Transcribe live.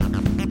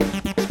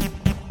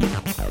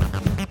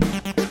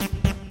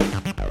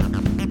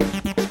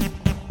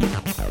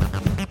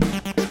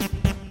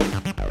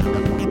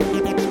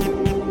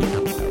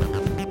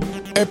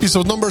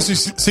episode number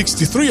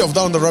 63 of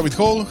Down the Rabbit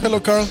Hole. Hello,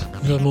 Carl.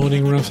 Good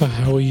morning, Rafa.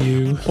 How are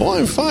you? Oh,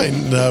 I'm fine.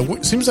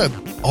 Seems that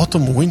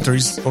autumn, winter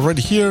is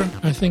already here.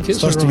 I think it's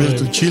starts to be a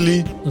little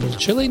chilly. A little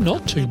chilly,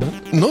 not too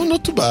bad. No,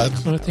 not too bad.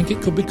 I think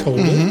it could be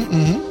colder.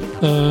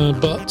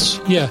 But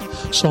yeah,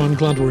 so I'm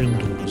glad we're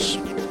indoors.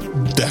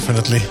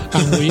 Definitely.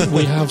 And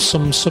we have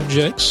some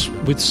subjects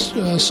with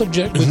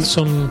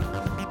some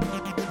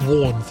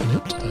warmth in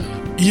it today.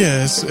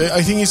 Yes,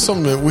 I think it's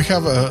some. We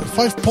have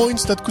 5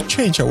 points that could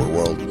change our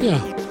world.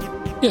 Yeah.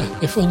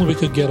 If only we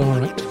could get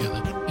our act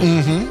together.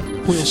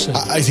 We'll see.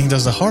 I think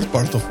that's the hard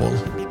part of all.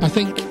 I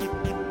think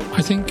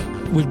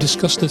we've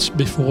discussed this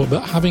before,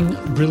 but having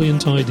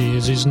brilliant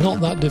ideas is not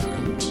that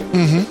difficult.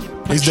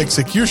 It's the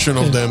execution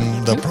of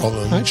them the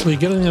problem. Actually,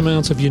 getting them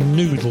out of your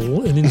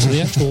noodle and into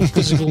the actual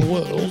physical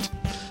world,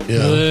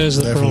 there's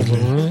the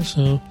problem, right?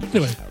 So,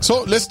 anyway.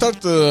 So, let's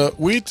start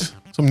with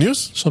some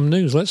news. Some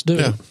news, let's do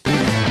it.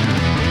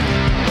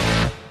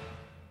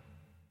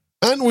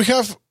 And we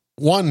have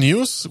one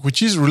news,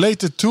 which is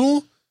related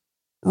to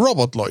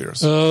robot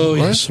lawyers. Oh,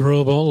 right? Yes,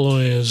 robot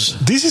lawyers.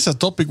 This is a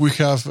topic we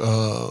have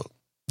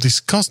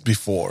discussed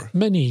before.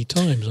 Many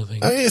times, I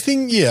think. I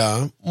think,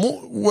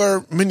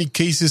 were many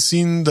cases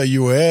in the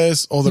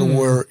US, other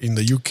were in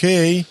the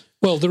UK.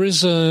 Well, there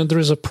is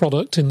a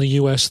product in the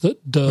US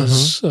that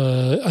does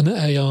a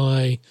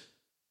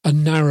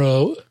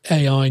narrow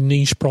AI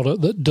niche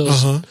product that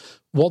does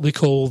what they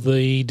call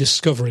the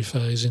discovery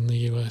phase in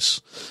the US.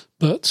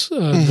 But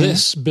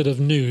this bit of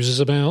news is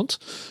about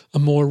a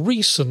more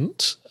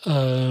recent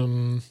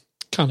kind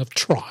of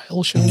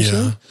trial, shall we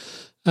say.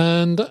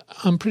 And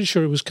I'm pretty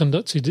sure it was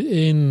conducted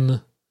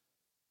in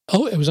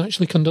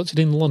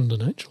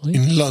London, actually.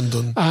 In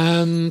London.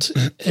 And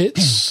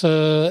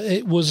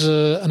it was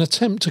an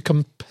attempt to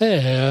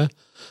compare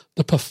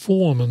the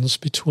performance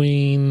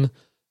between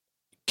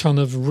kind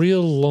of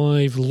real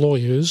live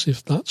lawyers,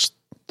 if that's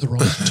the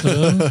right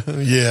term.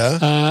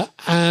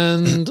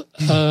 And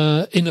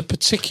in a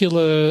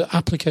particular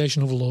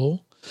application of law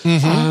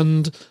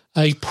and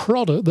a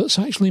product that's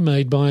actually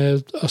made by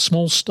a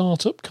small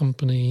startup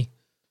company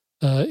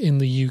in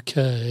the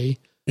UK,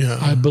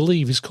 I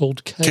believe is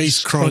called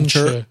Case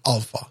Cruncher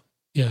Alpha.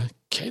 Yeah,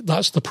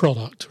 that's the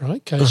product,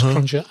 right? Case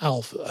Cruncher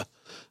Alpha.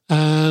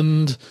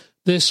 And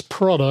this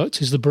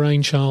product is the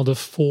brainchild of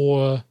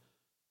 4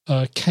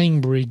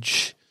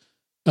 Cambridge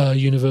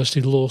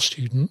University law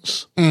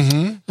students.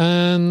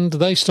 And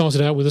they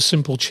started out with a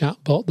simple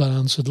chatbot that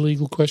answered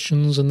legal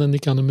questions, and then they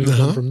kind of moved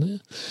on from there.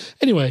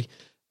 Anyway,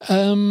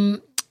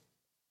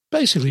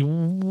 basically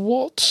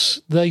what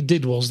they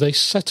did was they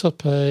set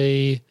up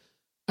a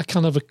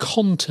kind of a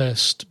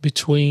contest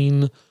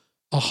between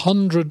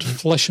 100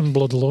 flesh and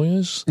blood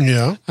lawyers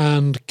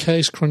and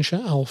Case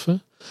Cruncher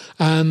Alpha,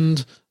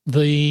 and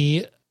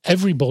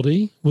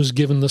everybody was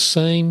given the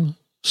same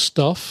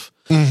stuff,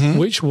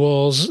 which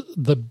was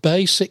the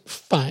basic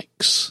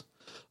facts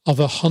of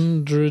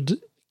 100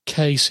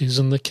 cases,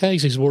 and the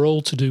cases were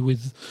all to do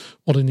with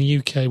what in the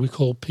UK we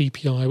call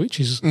PPI, which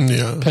is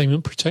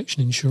Payment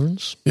Protection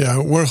Insurance.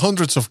 Were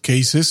hundreds of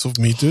cases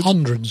submitted.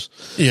 Hundreds.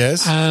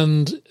 Yes.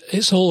 And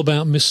it's all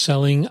about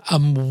mis-selling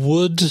and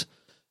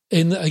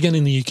in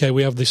the UK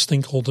we have this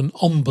thing called an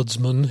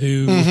ombudsman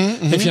who,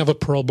 if you have a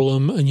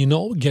problem and you're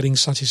not getting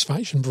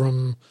satisfaction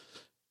from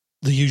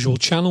the usual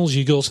channels,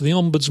 you go to the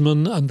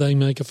ombudsman and they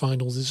make a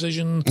final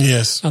decision.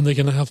 Yes. And they're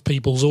going to have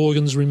people's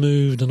organs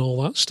removed and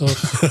all that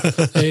stuff.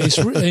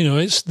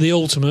 It's the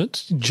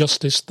ultimate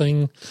justice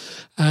thing.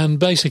 And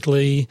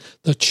basically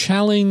the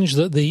challenge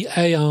that the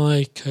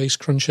AI Case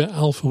Cruncher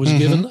Alpha was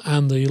given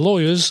and the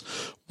lawyers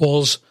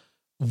was,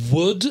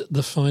 would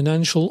the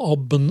financial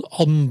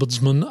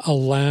ombudsman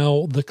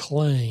allow the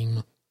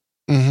claim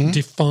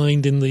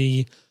defined in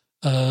the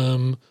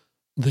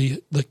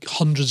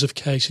hundreds of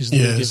cases that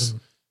were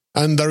given?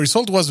 And the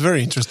result was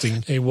very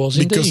interesting. It was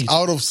because indeed.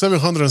 Out of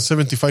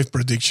 775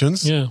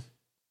 predictions, the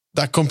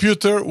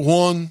computer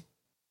won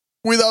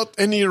without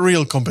any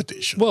real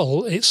competition.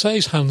 Well, it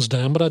says hands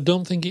down, but I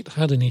don't think it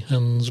had any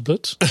hands.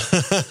 But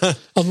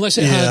unless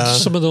it had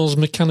some of those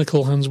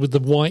mechanical hands with the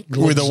white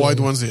gloves, with the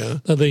white ones,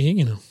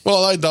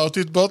 Well, I doubt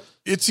it, but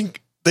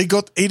they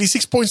got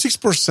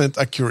 86.6%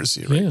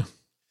 accuracy rate,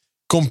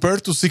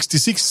 compared to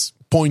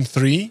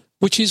 66.3%,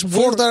 which is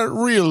for the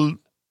real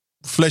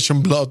flesh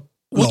and blood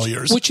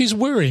lawyers. Which is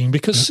worrying,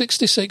 because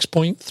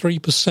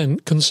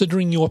 66.3%,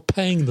 considering you're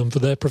paying them for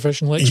their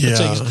professional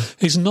expertise,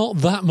 is not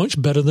that much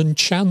better than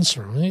chance,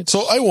 right?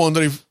 So I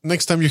wonder if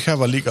next time you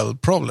have a legal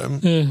problem,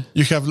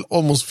 you have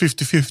almost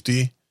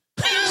 50-50.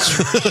 That's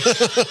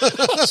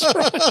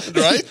right.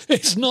 Right?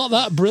 It's not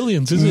that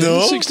brilliant, is it?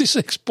 No.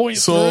 66.3.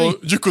 So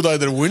you could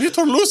either win it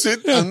or lose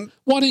it. And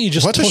why don't you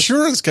just what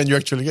assurance can you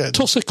actually get?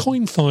 Toss a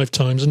coin 5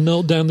 times and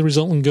note down the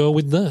result and go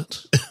with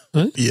that.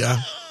 Right?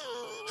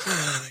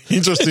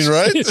 Interesting,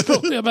 right? It's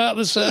probably about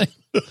the same.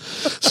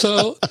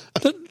 So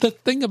the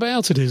thing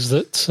about it is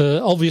that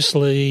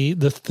obviously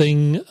the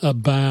thing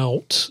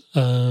about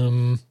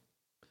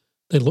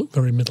they look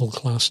very middle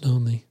class,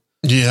 don't they?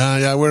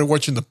 Yeah, we're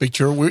watching the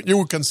picture.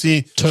 You can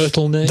see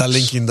turtlenecks. The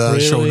link in the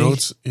show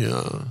notes.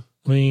 Yeah.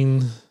 I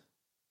mean,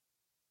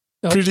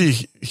 pretty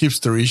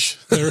hipsterish.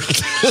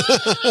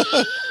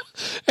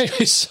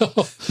 Anyway, so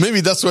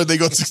maybe that's why they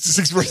got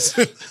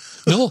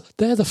 66%. No,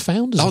 they're the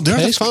founders. Oh,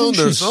 they're the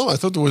founders. Oh, I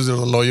thought it was the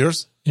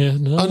lawyers. Yeah,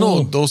 no. Oh,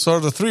 no, those are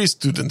the 3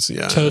 students.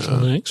 Yeah,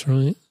 turtlenecks,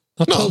 right?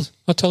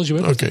 I told you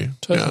everything. Okay,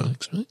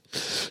 turtlenecks, right?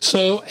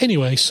 So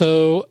anyway,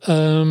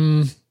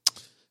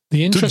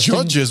 the interesting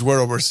 2 judges were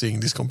overseeing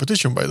this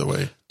competition, by the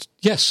way.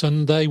 Yes,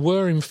 and they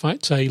were in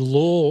fact a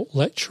law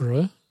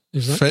lecturer.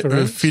 Is that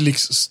correct?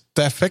 Felix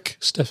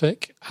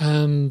Stefek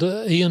and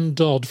Ian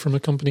Dodd from a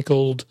company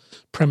called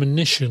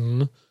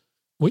Premonition,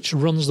 which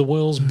runs the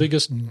world's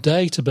biggest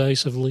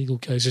database of legal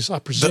cases. I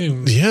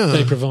presume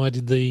they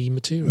provided the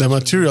material. The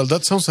material,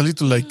 that sounds a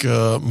little like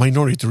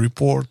Minority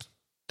Report.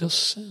 Does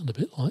sound a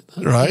bit like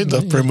that. Right,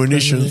 the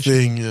premonition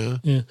thing.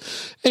 Yeah.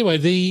 Anyway,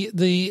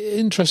 the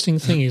interesting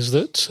thing is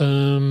that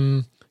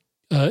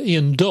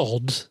Ian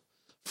Dodd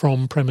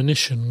from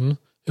Premonition,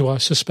 who I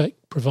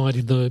suspect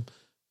provided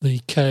the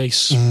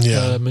case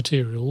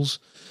materials,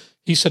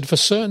 he said for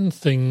certain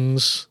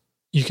things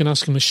you can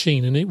ask a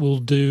machine and it will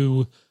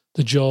do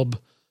the job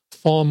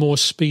far more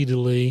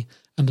speedily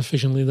and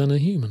efficiently than a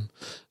human.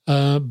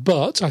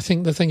 But I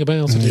think the thing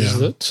about it is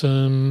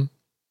that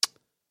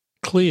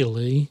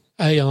clearly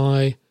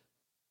AI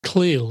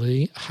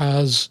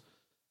has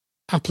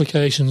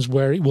applications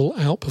where it will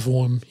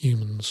outperform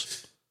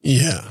humans.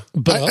 Yeah.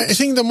 But I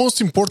think the most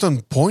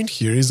important point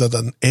here is that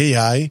an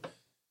AI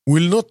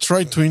will not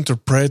try to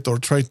interpret or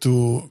try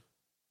to...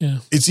 Yeah.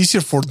 It's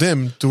easier for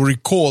them to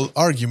recall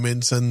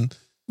arguments and...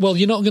 Well,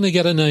 you're not going to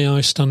get an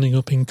AI standing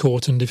up in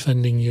court and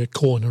defending your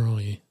corner,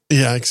 are you?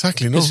 Yeah,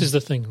 exactly. No. This is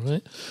the thing,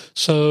 right?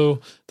 So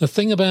the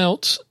thing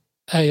about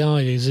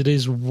AI is it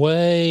is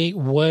way,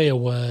 way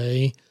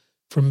away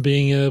from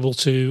being able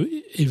to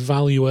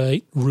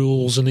evaluate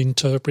rules and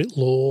interpret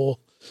law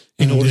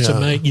in order to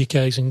make your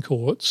case in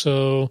court.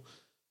 So,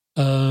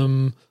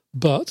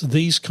 but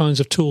these kinds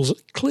of tools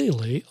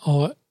clearly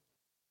are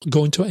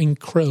going to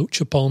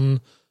encroach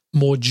upon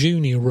more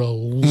junior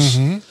roles.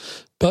 Mm-hmm.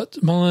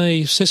 But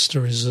my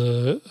sister is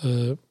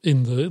in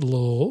the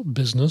law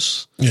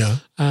business. Yeah.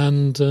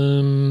 And,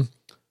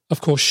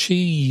 of course,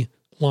 she,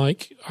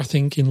 like I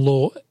think in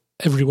law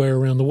everywhere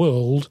around the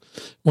world,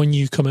 when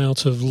you come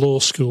out of law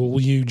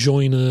school, you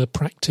join a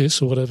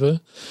practice or whatever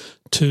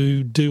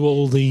to do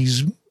all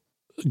these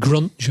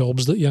grunt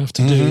jobs that you have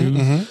to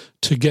do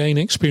to gain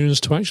experience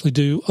to actually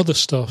do other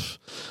stuff.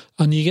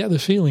 And you get the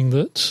feeling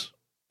that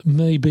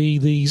maybe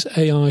these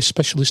AI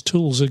specialist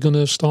tools are going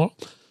to start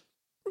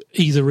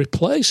either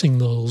replacing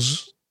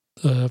those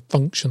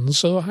functions.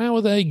 So how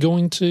are they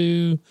going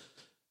to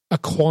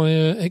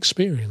acquire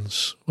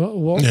experience?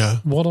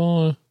 What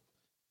are...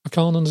 I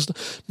can't understand.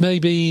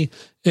 Maybe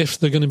if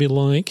they're going to be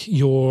like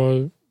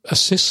your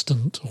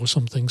assistant or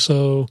something.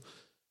 So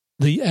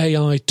the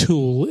AI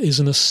tool is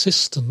an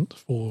assistant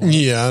for an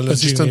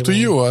assistant to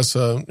you as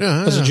a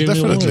junior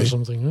definitely lawyer or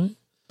something, right?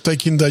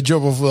 Taking the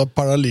job of a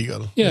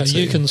paralegal. Yeah,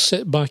 you can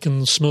sit back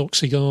and smoke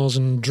cigars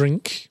and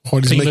drink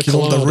while he's making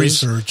all the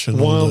research and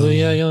while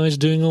the AI is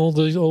doing all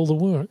the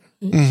work.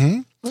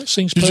 That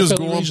seems you just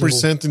go and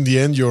present in the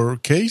end your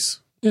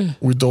case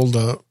with all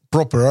the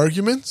proper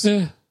arguments.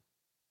 Yeah.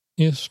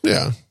 Yes.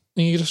 Yeah.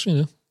 And you just,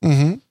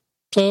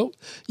 So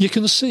you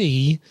can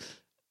see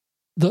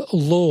that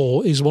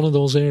law is one of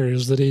those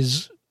areas that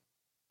is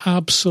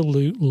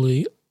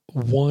absolutely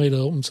wide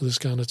open to this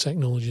kind of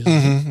technology.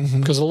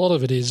 Because a lot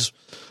of it is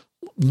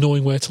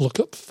knowing where to look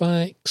up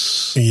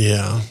facts.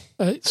 Yeah.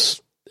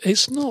 It's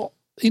not,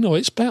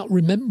 it's about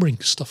remembering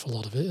stuff, a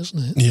lot of it,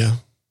 isn't it? Yeah.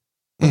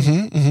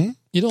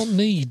 You don't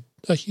need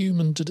a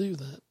human to do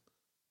that.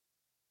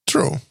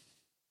 True.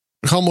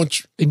 How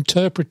much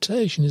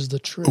interpretation is the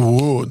truth?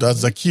 Oh,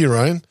 that's the key,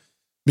 right?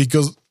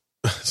 Because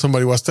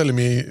somebody was telling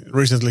me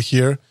recently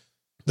here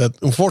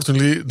that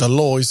unfortunately the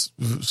law is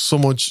so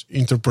much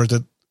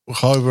interpreted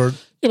however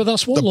but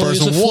that's what the lawyers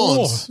person are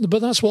wants. For.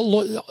 But that's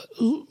what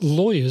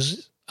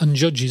lawyers and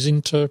judges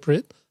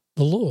interpret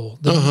the law,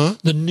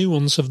 the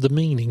nuance of the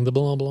meaning, the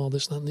blah blah,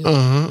 this, that, and the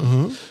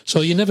other. So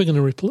you're never going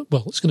to replace.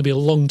 Well, it's going to be a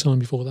long time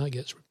before that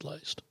gets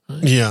replaced.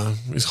 Right? Yeah,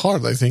 it's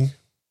hard, I think.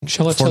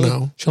 Shall I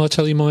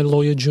tell you my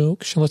lawyer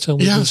joke? Shall I tell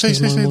you? Yeah, say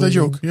the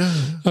joke. Yeah.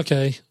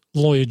 Okay,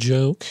 lawyer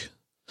joke.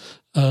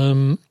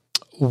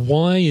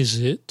 Why is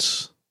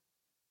it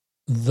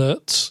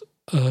that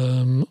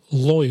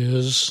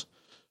lawyers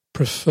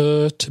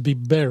prefer to be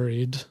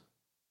buried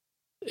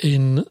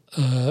in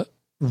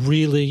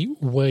really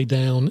way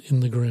down in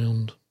the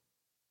ground?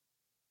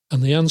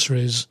 And the answer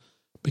is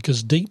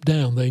because deep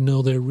down they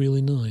know they're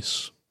really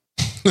nice.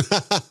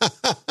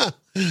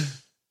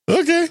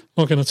 Okay.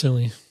 What can I tell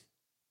you?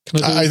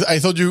 I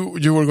thought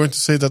you were going to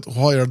say that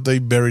why are they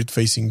buried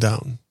facing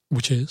down?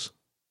 Which is?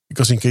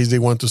 Because in case they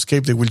want to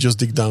escape, they will just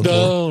dig down more.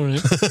 Oh,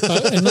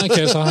 right. In that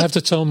case, I have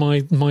to tell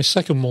my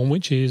second one,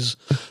 which is,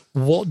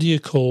 what do you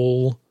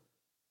call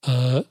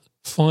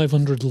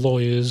 500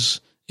 lawyers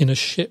in a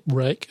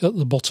shipwreck at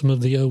the bottom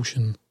of the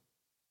ocean?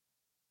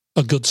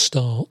 a good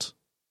start.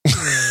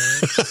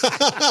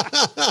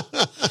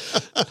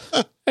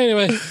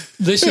 Anyway,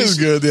 this is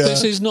good. Yeah.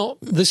 This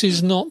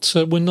is not.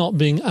 We're not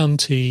being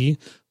anti.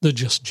 They're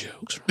just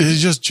jokes. Right?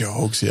 It's just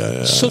jokes.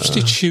 Yeah.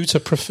 Substitute a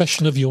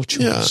profession of your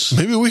choice. Yeah.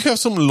 Maybe we have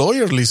some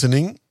lawyer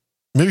listening.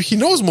 Maybe he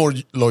knows more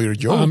lawyer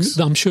jokes.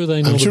 I'm sure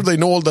they know. They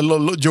know all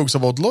the jokes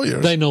about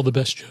lawyers. They know the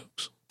best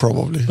jokes,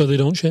 probably, but they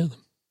don't share them.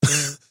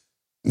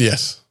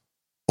 Yes,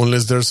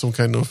 unless there's some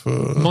kind of.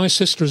 My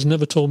sister has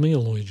never told me a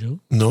lawyer joke.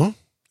 No,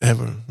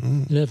 ever.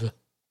 Never.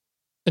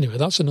 Anyway,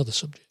 that's another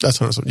subject.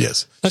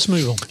 Yes. Let's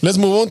move on. Let's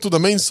move on to the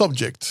main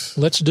subject.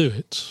 Let's do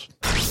it.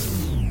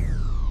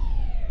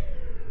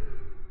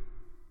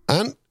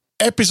 And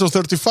episode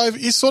 35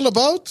 is all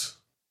about...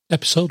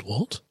 Episode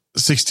what?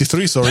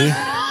 63, sorry.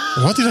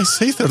 What did I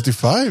say,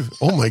 35?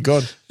 Oh, my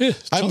God. Yeah,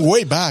 I'm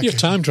way back. You're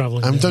time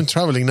traveling. I'm time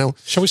traveling now.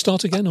 Shall we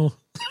start again? Or?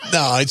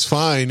 No, it's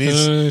fine.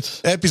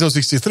 It's episode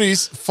 63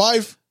 is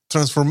 5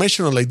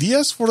 transformational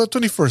ideas for the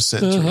 21st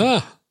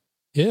century.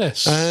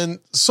 Yes. And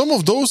some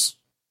of those,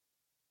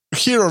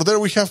 here or there,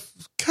 we have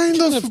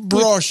kind of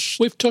brushed.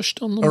 We've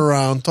touched on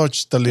them.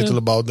 Touched a little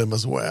about them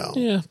as well.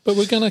 Yeah, but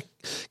we're going to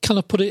kind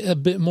of put it a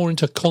bit more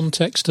into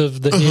context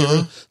of the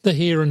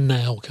here and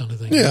now kind of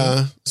thing. Yeah,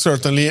 right?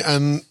 Certainly.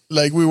 And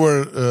like we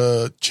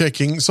were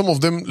checking, some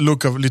of them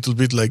look a little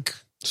bit like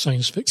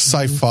science fiction,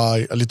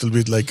 sci-fi, a little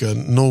bit like a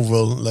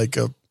novel, like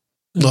a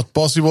not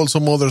possible.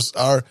 Some others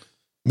are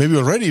maybe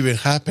already been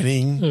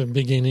happening. The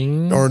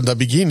beginning.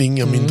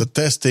 I mean, the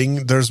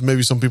testing, there's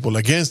maybe some people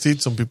against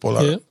it. Some people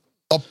are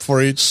up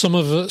for it. Some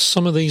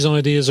of these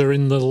ideas are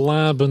in the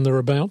lab and they're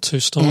about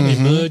to start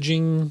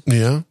emerging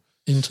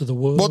into the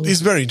world. But it's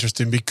very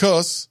interesting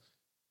because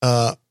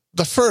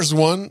the first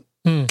one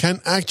can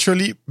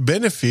actually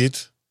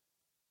benefit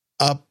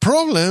a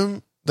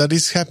problem that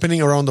is happening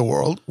around the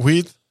world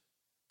with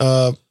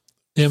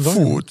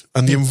food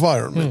and the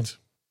environment.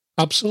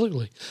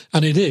 Absolutely.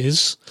 And it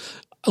is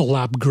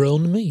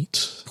lab-grown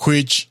meat.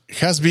 Which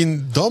has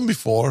been done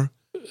before,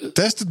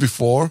 tested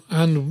before.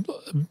 And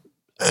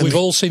we've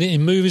all seen it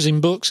in movies, in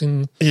books.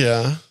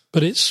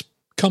 But it's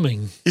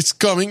coming. It's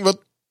coming, but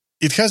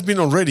it has been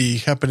already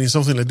happening,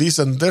 something like this.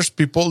 And there's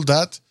people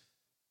that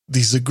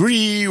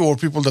disagree or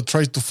people that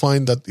try to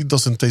find that it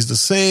doesn't taste the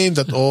same,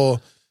 that,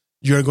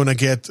 you're going to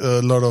get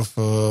a lot of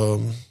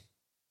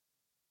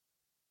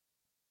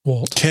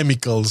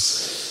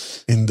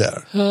chemicals in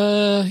there.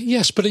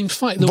 Yes, but in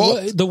fact,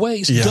 the way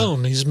it's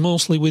done is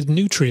mostly with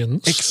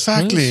nutrients.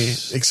 Exactly,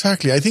 right?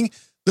 exactly. I think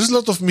there's a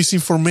lot of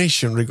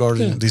misinformation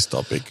regarding this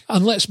topic.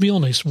 And let's be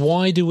honest,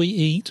 why do we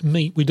eat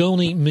meat? We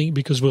don't eat meat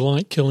because we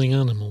like killing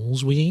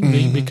animals. We eat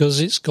meat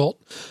because it's got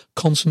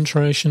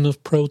concentration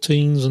of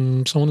proteins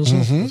and so on and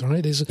so forth,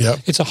 right?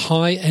 It's a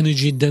high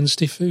energy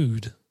density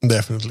food.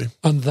 Definitely.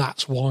 And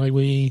that's why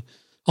we,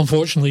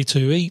 unfortunately,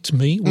 to eat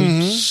meat,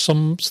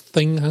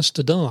 something has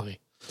to die.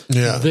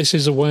 Yeah. This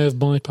is a way of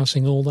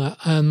bypassing all that.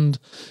 And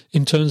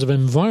in terms of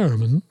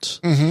environment,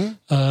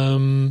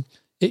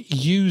 it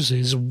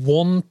uses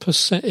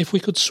 1%. If we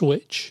could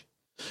switch,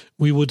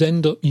 we would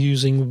end up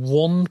using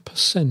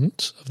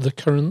 1% of the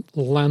current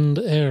land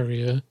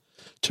area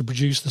to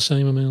produce the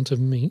same amount of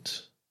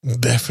meat.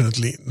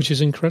 Definitely. Which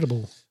is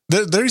incredible.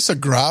 There is a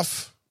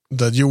graph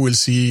that you will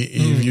see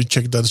if you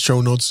check that show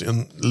notes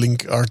and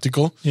link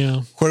article,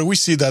 where we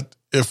see that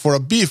for a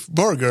beef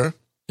burger,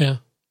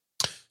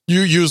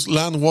 you use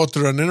land,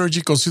 water, and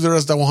energy considered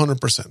as the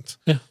 100%.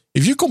 Yeah.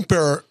 If you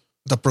compare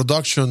the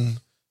production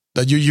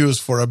that you use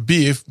for a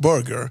beef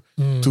burger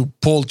to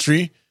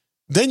poultry,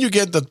 then you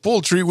get that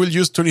poultry will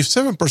use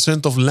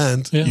 27% of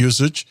land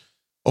usage,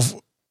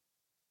 of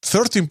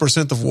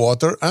 13% of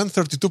water, and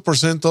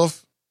 32%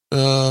 of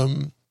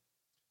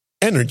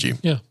energy.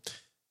 Yeah.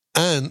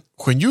 And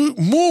when you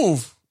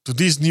move to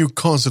this new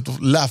concept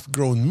of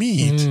lab-grown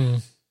meat,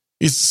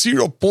 it's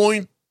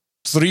 0.3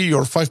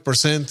 or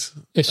 5%.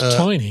 It's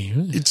tiny.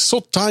 Right? It's so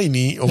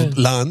tiny of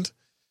land.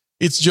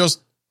 It's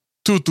just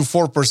 2 to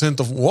 4%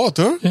 of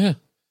water. Yeah.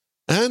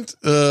 And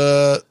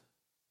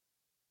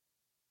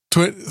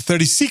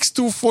 36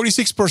 to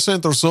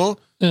 46% or so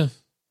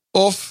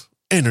of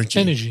energy.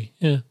 Energy,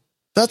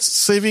 That's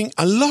saving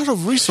a lot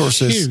of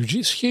resources.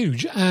 It's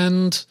huge.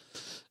 And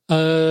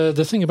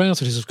the thing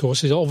about it is, of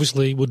course, it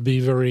obviously would be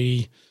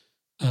very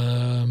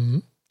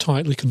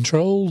tightly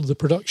controlled, the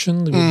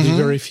production. There would be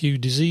very few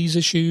disease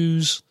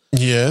issues.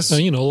 Yes.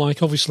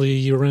 Like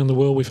obviously around the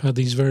world we've had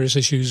these various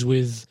issues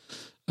with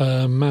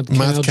mad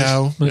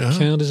cow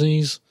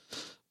disease.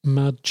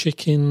 Mad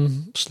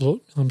chicken.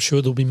 I'm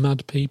sure there'll be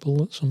mad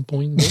people at some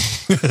point.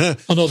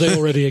 Oh no, they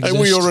already exist.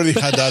 We already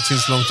had that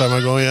since a long time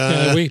ago.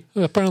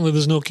 Apparently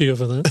there's no cure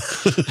for that.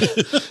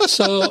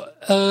 So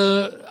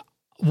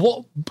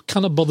what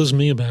kind of bothers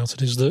me about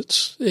it is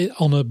that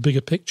on a bigger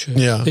picture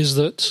is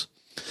that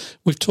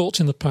we've talked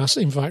in the past,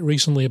 in fact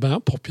recently,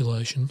 about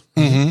population.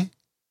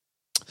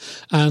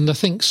 And I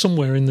think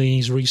somewhere in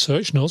these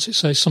research notes it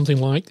says something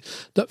like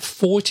that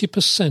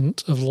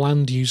 40% of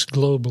land use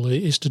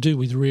globally is to do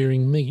with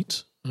rearing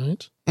meat,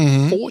 right?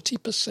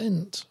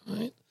 40%,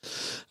 right?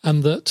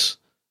 And that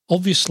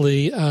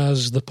obviously,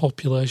 as the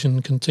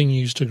population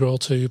continues to grow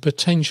to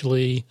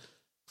potentially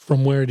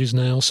from where it is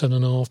now,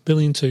 7.5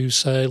 billion to,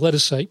 say, let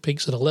us say it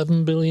peaks at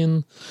 11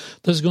 billion,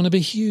 there's going to be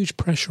huge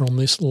pressure on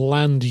this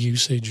land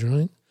usage,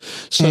 right?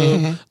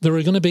 So there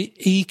are going to be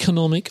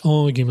economic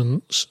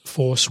arguments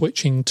for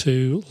switching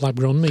to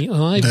lab-grown meat.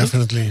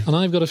 Definitely. And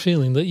I've got a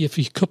feeling that if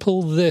you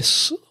couple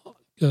this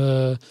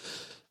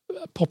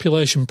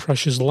population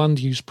pressures, land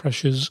use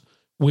pressures,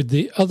 with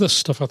the other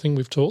stuff I think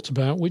we've talked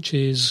about, which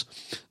is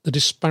the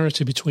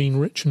disparity between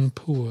rich and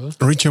poor.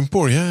 Rich and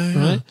poor, yeah.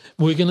 Right?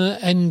 We're going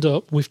to end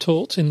up, we've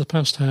talked in the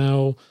past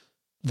how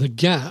the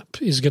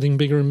gap is getting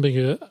bigger and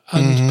bigger,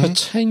 and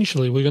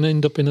potentially we're going to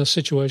end up in a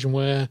situation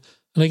where,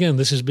 and again,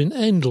 this has been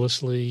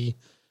endlessly,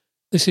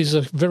 this is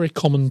a very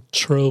common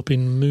trope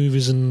in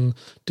movies and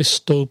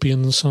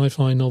dystopian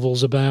sci-fi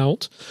novels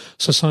about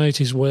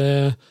societies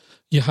where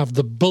you have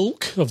the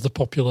bulk of the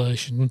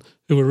population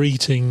who are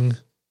eating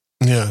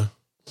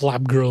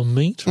lab-grown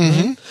meat,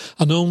 right?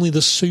 And only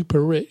the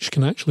super rich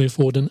can actually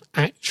afford an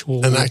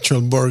actual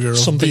burger,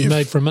 something of beef.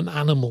 Made from an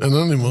animal. An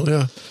animal,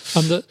 yeah.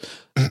 And that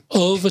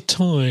over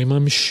time,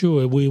 I'm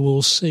sure we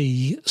will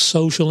see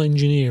social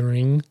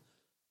engineering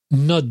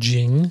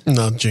nudging,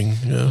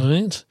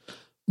 right?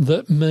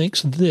 That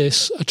makes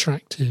this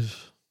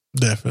attractive.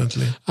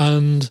 Definitely.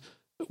 And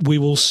we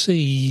will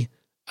see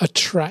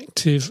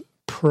attractive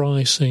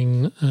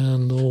pricing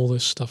and all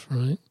this stuff,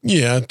 right?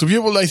 Yeah, to be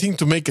able, I think,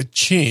 to make a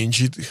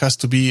change, it has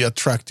to be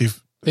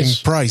attractive in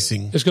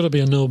pricing. It's got to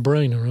be a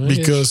no-brainer, right?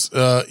 Because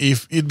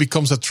if it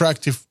becomes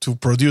attractive to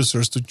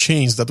producers to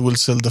change, that will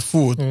sell the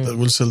food, that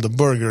will sell the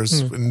burgers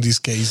in this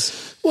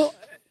case. Well,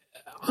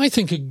 I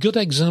think good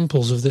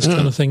examples of this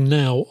kind of thing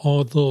now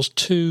are there's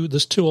two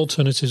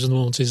alternatives at the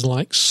moment, is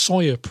like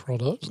soya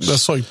products. The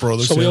soy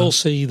products, So we all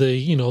see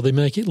they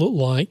make it look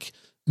like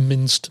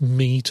minced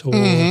meat,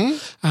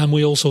 and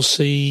we also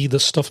see the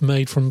stuff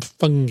made from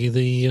fungi,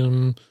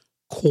 the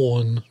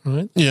corn,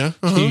 right? Yeah.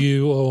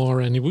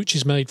 Corn, which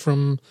is made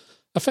from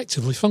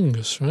effectively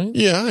fungus, right?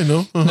 Yeah, I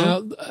know.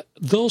 Now,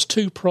 those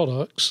two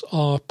products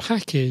are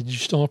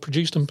produced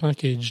and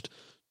packaged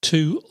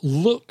to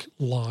look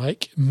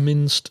like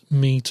minced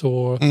meat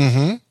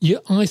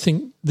I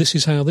think this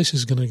is how this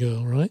is going to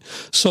go, right?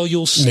 So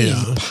you'll see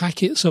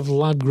packets of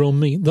lab-grown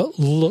meat that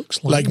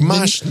looks like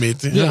mashed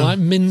meat. Yeah, like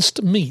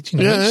minced meat.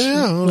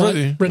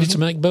 Already. Like ready to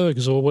make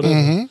burgers or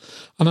whatever.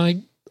 And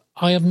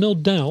I have no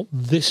doubt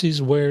this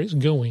is where it's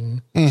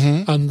going,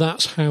 and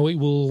that's how it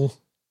will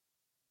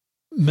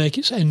make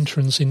its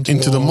entrance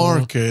into the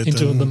market.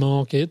 The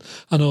market.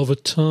 And over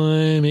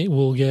time it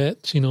will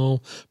get,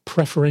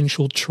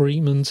 preferential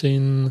treatment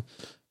in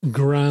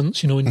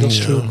grants,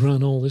 industrial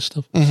grant, all this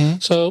stuff.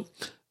 So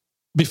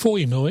before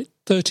you know it,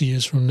 30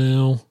 years from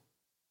now,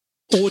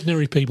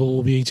 ordinary people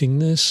will be eating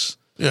this.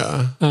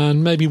 Yeah.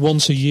 And maybe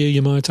once a year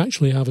you might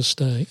actually have a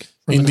steak.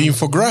 In the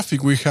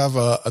infographic, we have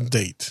a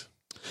date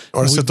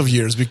or a set of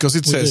years, because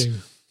it says,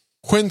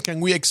 when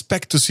can we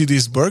expect to see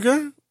this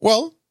burger?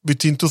 Well,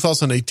 between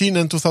 2018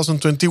 and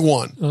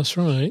 2021. That's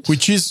right.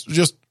 Which is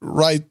just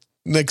right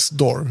next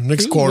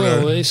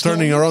corner.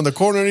 Turning around the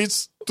corner,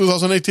 it's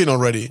 2018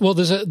 already. Well,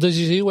 there's a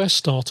US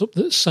startup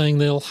that's saying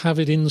they'll have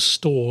it in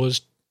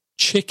stores,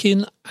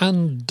 chicken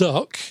and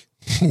duck.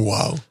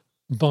 Wow.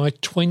 By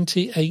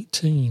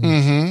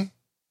 2018.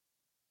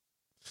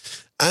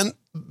 And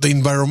the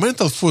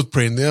environmental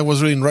footprint, I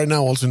was reading right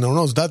now also in our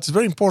notes, that's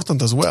very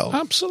important as well.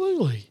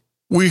 Absolutely.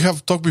 We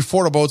have talked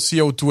before about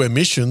CO2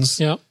 emissions.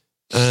 Yeah.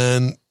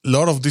 And a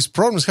lot of these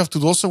problems have to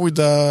do also with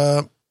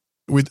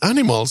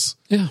animals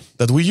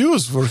that we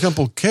use. For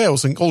example,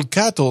 cows and all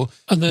cattle,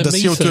 and the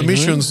methane, CO2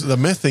 emissions, the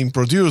methane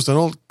produced, and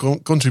all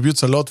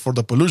contributes a lot for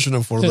the pollution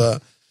and for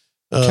the...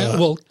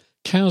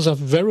 cows have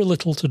very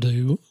little to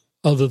do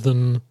other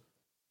than,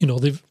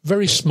 they've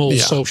very small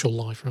social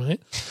life, right?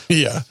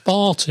 Yeah.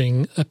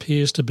 Farting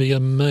appears to be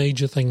a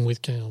major thing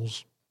with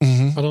cows.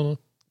 I don't know.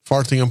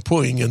 Farting and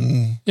pooing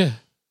and... Yeah.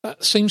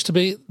 That seems to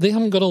be, they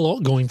haven't got a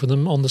lot going for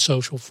them on the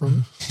social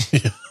front.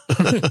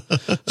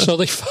 So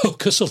they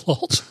focus a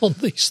lot on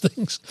these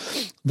things.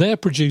 They're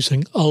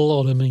producing a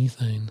lot of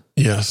methane.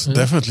 Yes,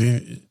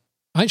 definitely.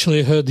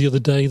 Actually, I heard the other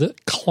day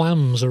that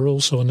clams are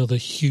also another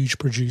huge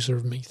producer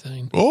of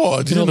methane. Oh,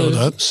 I didn't know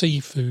that.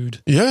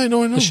 Seafood. Yeah, I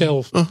know. The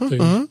shell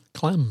food.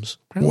 Clams.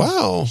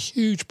 Wow.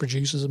 Huge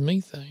producers of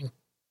methane.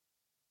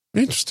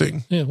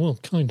 Interesting. Yeah, well,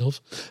 kind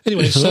of.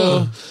 Anyway,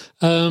 so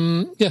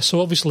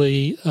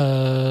obviously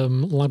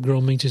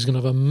lab-grown meat is going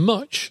to have a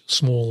much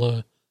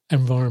smaller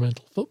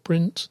environmental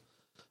footprint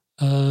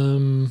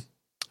and,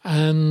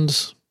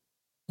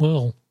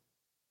 well,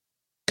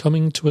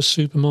 coming to a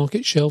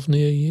supermarket shelf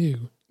near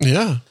you.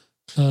 Yeah.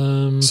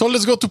 So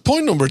let's go to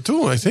point number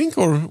 2, I think,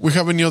 or we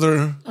have any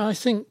other... I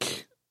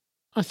think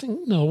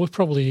we're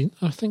probably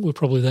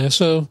there.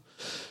 So...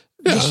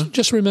 Yeah.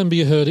 Just remember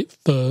you heard it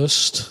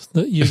first,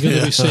 that you're going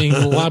to be seeing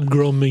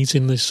lab-grown meat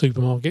in the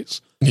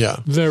supermarkets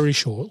very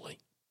shortly.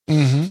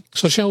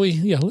 So shall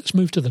we, let's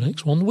move to the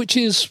next one, which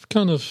is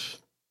kind of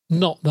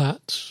not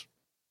that...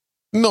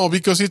 No,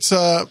 because it's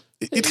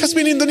it has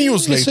been in the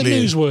news lately.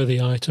 It's a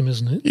newsworthy item,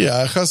 isn't it?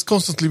 Yeah, it has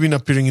constantly been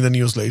appearing in the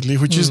news lately,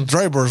 which is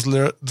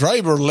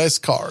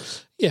driverless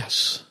cars.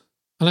 Yes.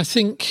 And I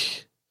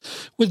think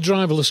with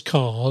driverless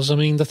cars, I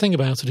mean, the thing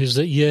about it is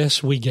that,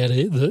 yes, we get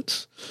it,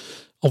 that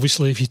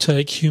obviously if you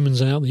take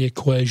humans out of the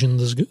equation,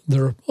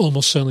 there are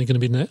almost certainly going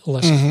to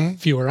be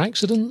fewer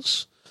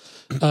accidents.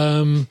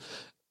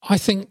 I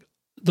think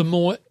the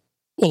more...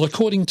 Well,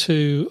 according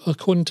to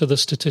the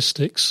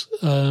statistics,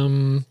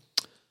 more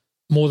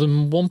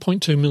than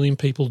 1.2 million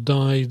people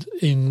died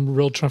in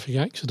road traffic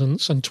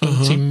accidents and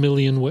 20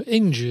 million were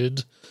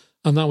injured,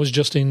 and that was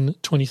just in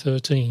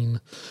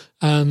 2013.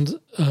 And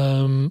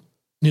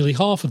nearly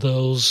half of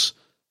those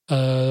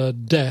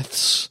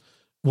deaths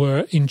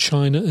were in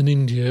China and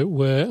India,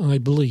 where I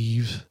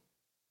believe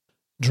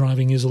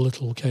driving is a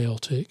little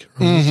chaotic.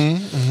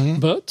 Right?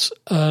 But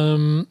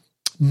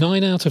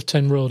 9 out of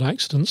 10 road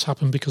accidents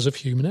happen because of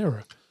human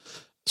error.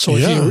 So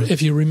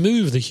if you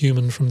remove the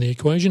human from the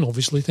equation,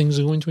 obviously things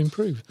are going to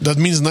improve. That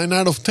means 9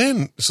 out of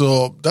 10.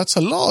 So that's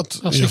a lot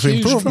of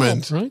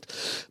improvement. Drop,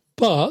 right?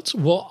 But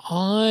what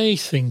I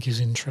think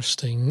is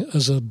interesting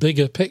as a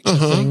bigger picture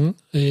thing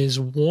is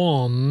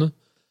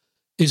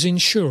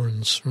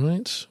insurance,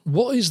 right?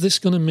 What is this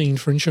going to mean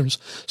for insurance?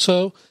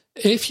 So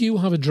if you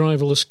have a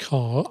driverless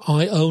car,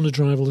 I own a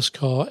driverless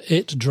car,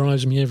 it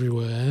drives me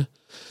everywhere.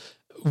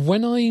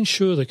 When I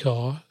insure the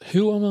car,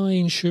 who am I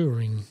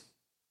insuring?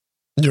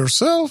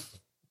 Yourself?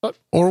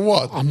 Or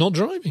what? I'm not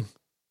driving.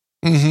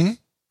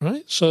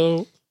 Right?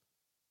 So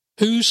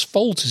whose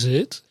fault is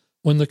it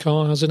when the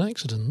car has an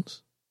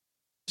accident?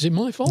 Is it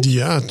my fault?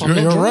 Yeah,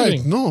 you're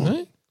right.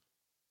 No.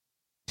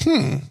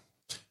 Right?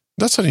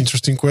 That's an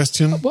interesting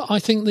question. Well, I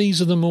think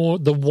these are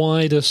the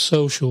wider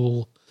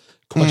social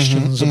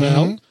questions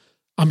about...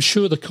 I'm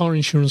sure the car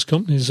insurance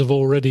companies have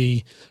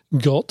already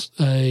got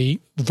a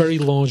very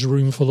large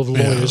room full of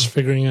lawyers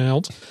figuring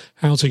out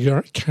how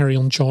to carry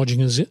on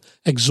charging us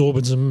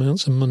exorbitant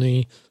amounts of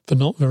money for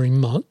not very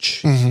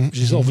much, which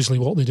is obviously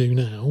what they do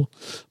now.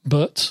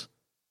 But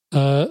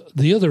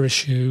the other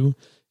issue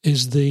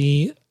is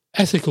the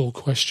ethical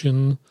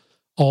question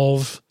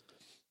of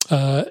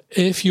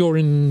if you're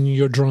in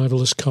your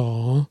driverless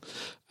car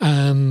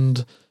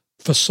and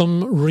for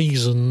some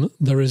reason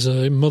there is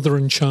a mother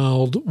and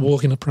child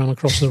walking a pram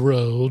across the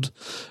road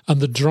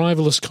and the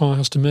driverless car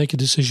has to make a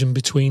decision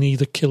between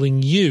either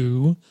killing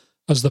you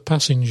as the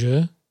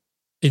passenger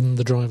in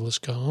the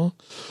driverless car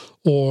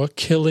or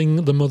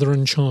killing the mother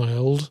and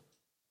child,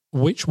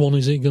 which one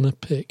is it going to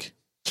pick?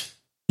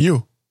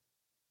 You.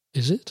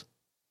 Is it?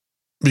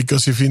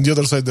 Because if in the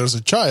other side there's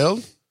a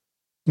child...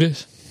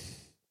 Yes.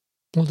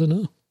 I don't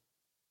know.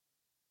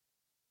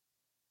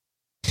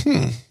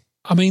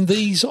 I mean,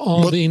 these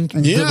are the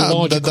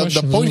larger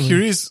questions. The point here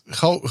is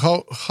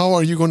how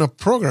are you going to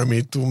program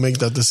it to make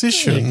that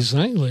decision?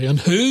 Exactly, and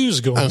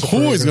who's going to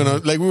who is going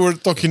to, like we were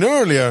talking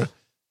earlier,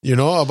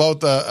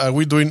 about are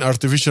we doing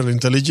artificial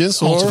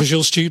intelligence or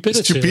artificial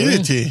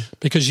stupidity? Right?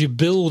 Because you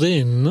build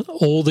in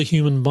all the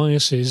human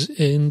biases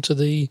into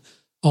the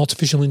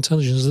artificial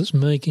intelligence that's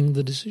making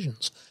the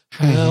decisions.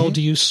 How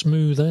do you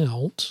smooth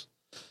out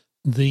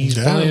these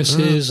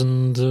biases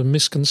and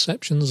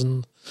misconceptions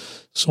and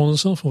so on and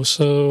so forth?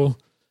 So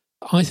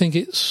I think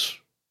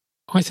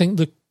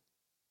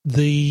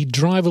the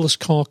driverless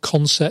car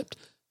concept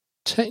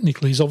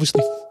technically is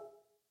obviously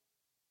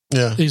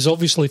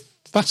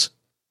fast.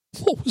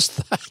 What was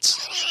that?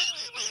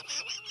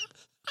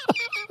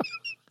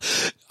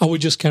 Are we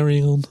just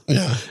carrying on?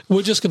 Yeah.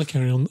 We're just going to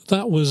carry on.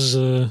 That was,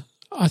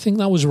 I think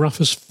that was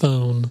Rafa's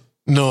phone.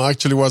 No,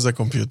 actually it was a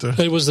computer.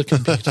 It was the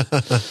computer.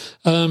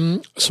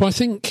 So I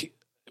think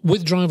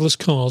with driverless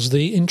cars,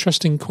 the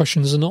interesting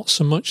questions are not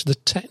so much the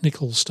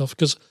technical stuff,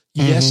 because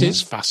yes,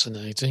 it's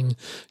fascinating.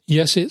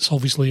 Yes, it's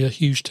obviously a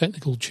huge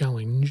technical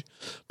challenge,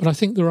 but I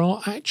think there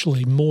are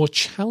actually more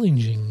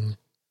challenging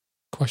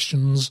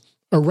questions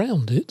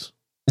around it.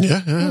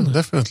 Yeah,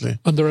 definitely.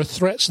 And there are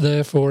threats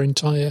there for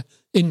entire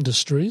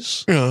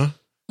industries. Yeah.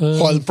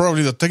 While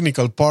probably the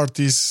technical part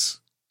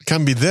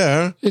can be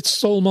there.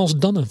 It's almost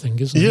done, I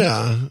think, isn't it?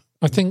 Yeah.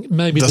 I think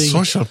maybe the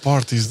social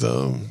part is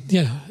the...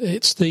 Yeah,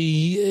 it's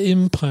the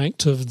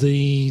impact of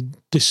the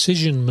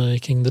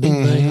decision-making that it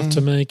may have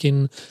to make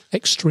in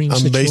extreme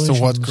situations. And based on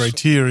what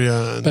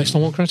criteria? Based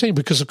on what criteria.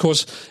 Because, of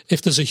course,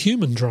 if there's a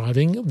human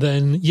driving,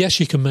 then, yes,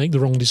 you can make the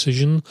wrong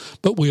decision,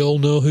 but we all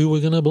know who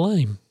we're going to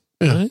blame.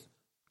 Yeah. Right?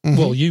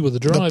 Well, you were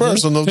the driver. The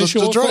person of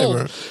the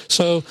driver.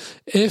 So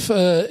if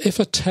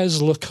a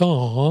Tesla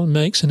car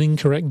makes an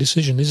incorrect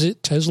decision, is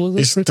it Tesla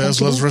that's responsible? It's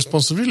Tesla's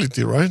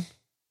responsibility, right?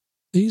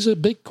 These are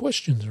big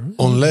questions, right?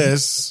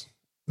 Unless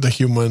the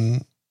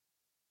human,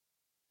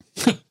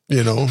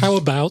 How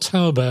about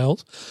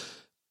that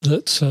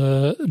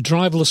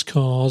driverless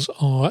cars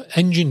are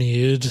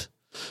engineered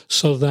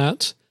so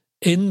that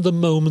in the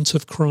moment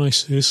of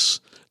crisis,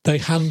 they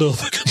hand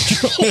over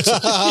control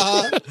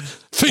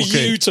for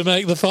you to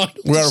make the final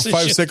We are decision.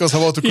 5 seconds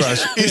about to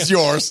crash. It's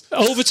yours.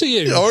 Over to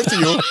you. Over to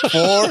you.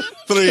 4,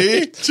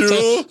 3, 2.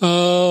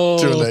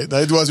 Too late.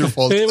 It was your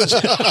fault.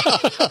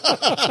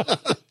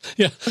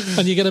 Yeah,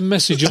 and you get a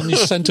message on your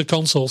center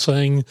console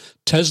saying,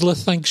 Tesla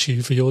thanks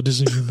you for your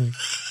decision making.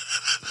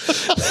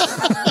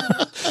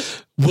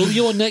 Will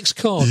your next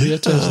car be a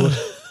Tesla?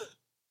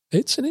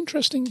 It's an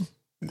interesting...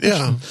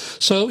 Yeah.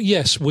 So,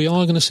 yes, we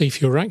are going to see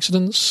fewer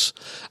accidents.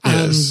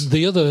 And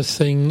the other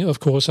thing, of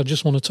course, I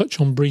just want to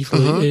touch on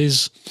briefly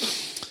is,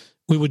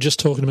 we were just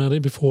talking about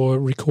it before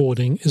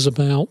recording, is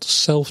about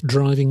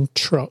self-driving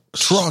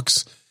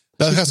trucks.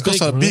 That has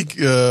caused a big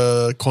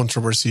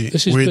controversy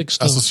with big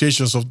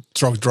associations of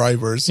truck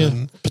drivers. Yeah,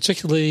 and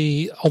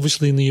particularly,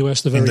 obviously, in the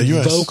US, they're very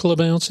vocal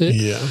about it.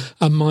 Yeah.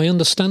 And my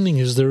understanding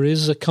is there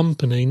is a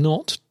company,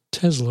 not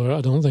Tesla,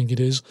 I don't think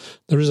it is.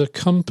 There is a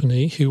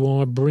company who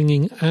are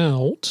bringing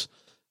out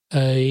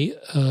a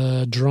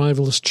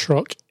driverless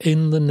truck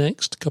in the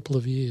next couple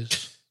of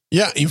years.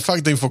 Yeah, in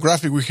fact, the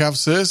infographic we have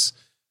says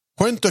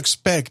when to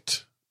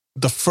expect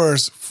the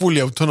first fully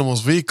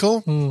autonomous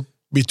vehicle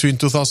between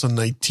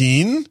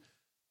 2019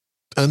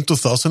 and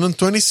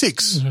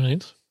 2026.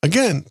 Right.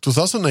 Again,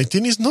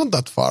 2019 is not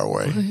that far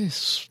away.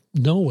 It's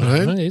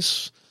nowhere.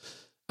 Right?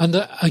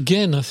 And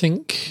again, I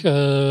think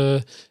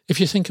if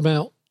you think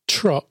about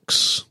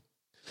trucks,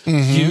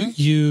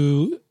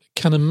 you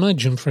can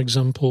imagine, for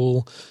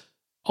example,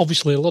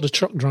 obviously a lot of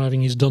truck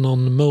driving is done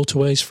on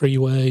motorways,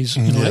 freeways,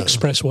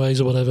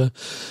 expressways or whatever.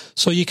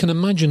 So you can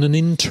imagine an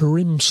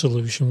interim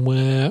solution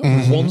where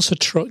once a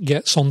truck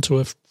gets onto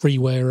a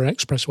freeway or an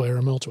expressway or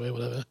a motorway or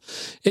whatever,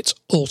 it's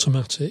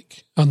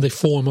automatic and they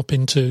form up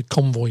into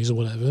convoys or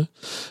whatever.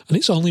 And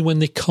it's only when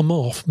they come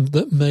off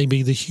that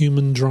maybe the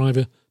human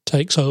driver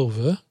takes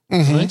over,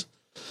 right?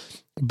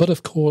 But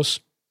of course,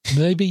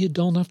 maybe you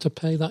don't have to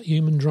pay that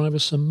human driver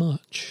so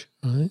much,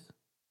 right?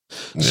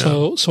 Yeah.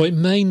 So it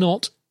may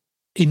not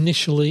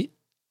initially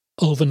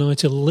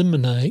overnight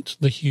eliminate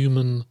the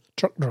human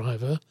truck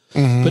driver,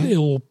 but it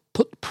will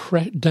put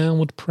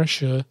downward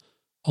pressure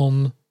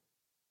on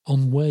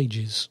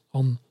wages,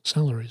 on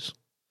salaries,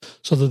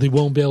 so that they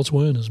won't be able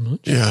to earn as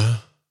much. Yeah.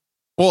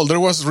 Well, there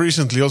was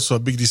recently also a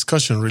big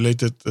discussion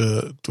related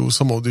to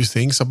some of these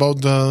things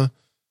about the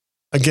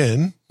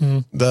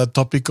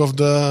topic of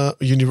the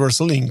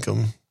universal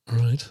income.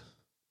 Right.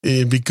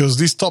 Because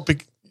this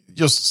topic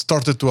just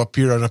started to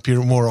appear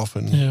more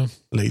often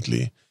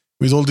lately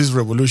with all these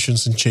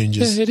revolutions and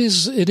changes. Yeah,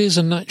 it is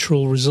a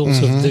natural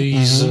result of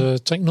these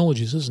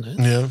technologies, isn't it?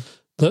 Yeah.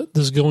 That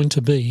there's going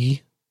to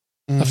be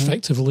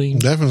effectively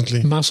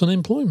mass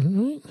unemployment,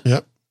 right?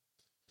 Yeah.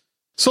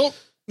 So,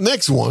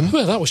 next one.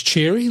 Well, that was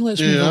cheery.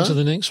 Let's move on to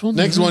the next one.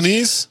 Next one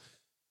is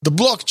the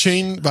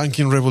blockchain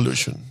banking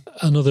revolution.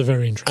 Another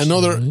very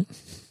interesting.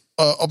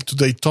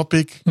 Up-to-date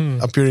topic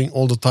appearing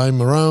all the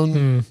time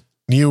around.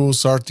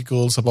 News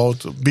articles about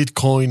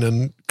Bitcoin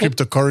and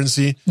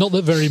cryptocurrency. Not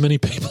that very many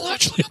people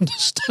actually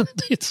understand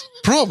it.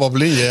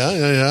 Probably,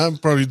 yeah.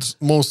 Probably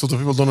most of the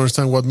people don't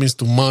understand what it means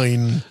to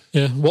mine.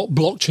 Yeah, what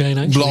blockchain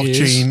actually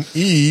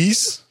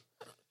is.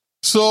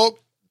 So,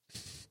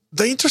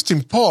 the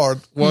interesting part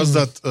was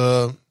that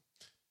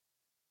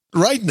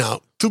right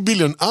now, 2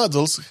 billion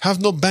adults have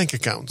no bank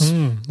accounts.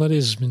 That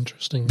is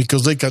interesting.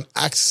 Because they can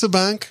access a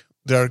bank,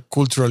 they are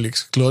culturally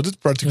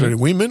excluded, particularly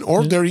women,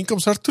 or their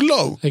incomes are too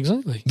low.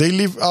 Exactly. They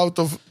live out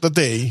of the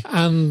day.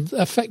 And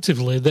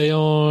effectively, they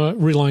are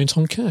reliant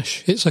on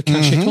cash. It's a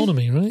cash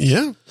economy, right?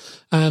 Yeah.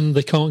 And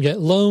they can't get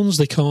loans,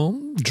 they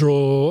can't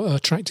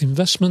attract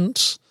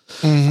investments.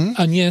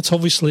 And yet,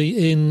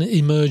 obviously, in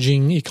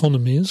emerging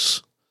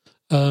economies,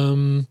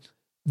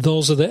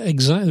 those are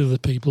exactly the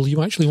people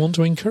you actually want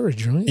to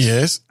encourage, right?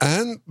 Yes,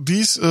 and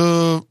this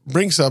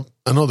brings up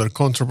another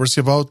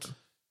controversy about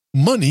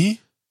money,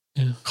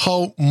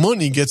 how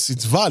money gets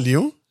its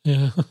value,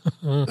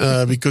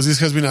 because this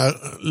has been a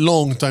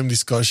long time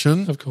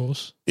discussion. Of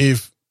course.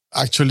 If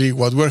actually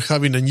what we're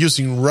having and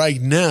using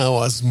right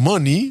now as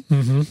money,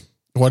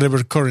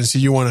 whatever currency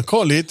you want to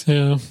call it,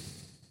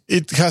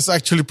 it has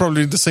actually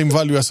probably the same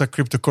value as a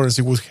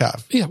cryptocurrency would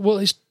have. Yeah, well,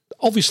 it's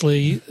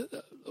obviously...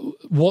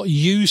 What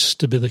used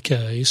to be the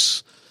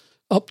case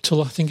up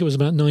till I think it was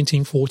about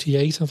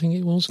 1948, I think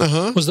it was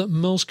that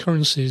most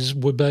currencies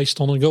were based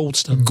on a gold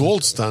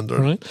standard.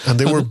 Right? And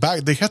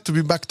they had to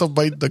be backed up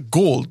by the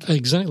gold.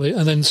 Exactly.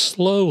 And then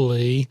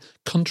slowly,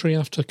 country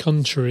after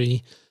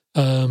country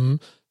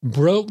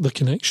broke the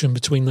connection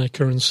between their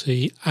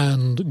currency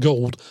and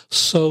gold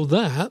so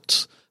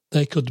that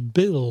they could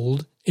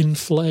build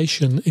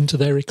inflation into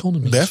their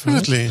economies.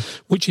 Definitely.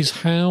 Right? Which is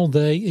how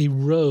they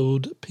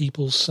erode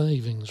people's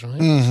savings, right?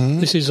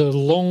 This is a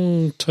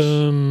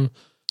long-term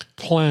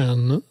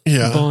plan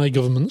by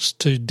governments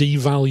to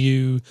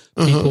devalue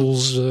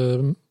people's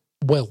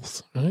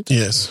wealth, right?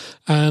 Yes.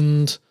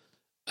 And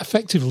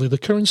effectively, the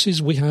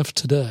currencies we have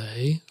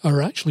today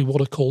are actually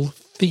what are called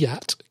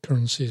fiat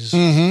currencies,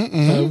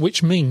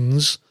 which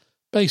means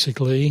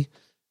basically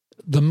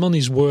the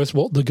money's worth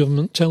what the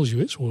government tells you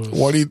it's worth.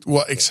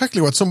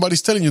 Exactly what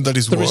somebody's telling you that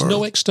is worth. There is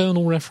no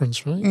external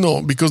reference, right?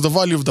 No, because the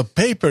value of the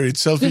paper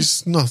itself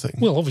is nothing.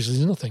 Well, obviously,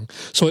 it's nothing.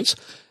 So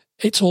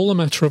it's all a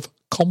matter of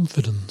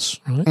confidence,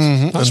 right?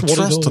 That's and what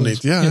trust on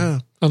it. Yeah.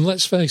 And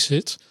let's face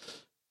it,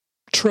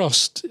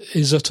 trust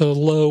is at a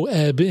low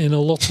ebb in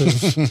a lot of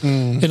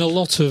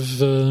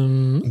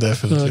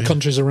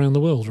countries around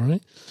the world,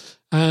 right?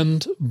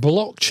 And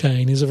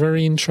blockchain is a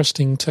very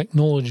interesting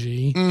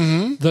technology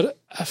that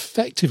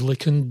effectively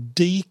can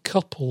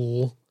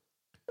decouple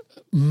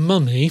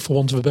money, for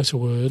want of a better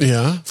word,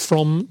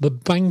 from the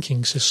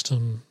banking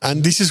system.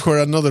 And this is where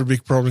another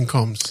big problem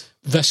comes.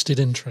 Vested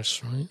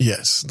interests, right?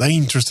 Yes, the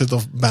interest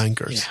of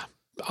bankers. Yeah.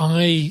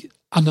 I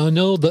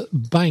know that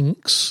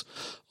banks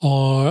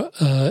are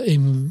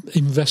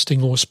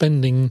investing or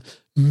spending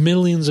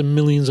millions and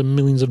millions and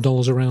millions of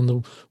dollars around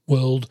the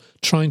world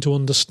trying to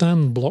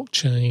understand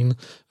blockchain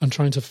and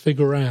trying to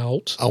figure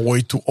out a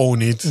way to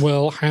own it.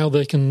 Well, how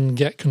they can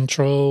get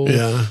control,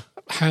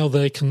 how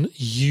they can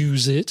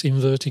use it,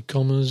 inverted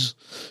commas,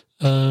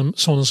 so on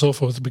and so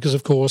forth. Because,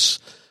 of course,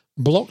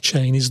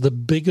 blockchain is the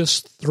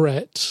biggest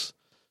threat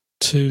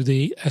to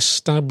the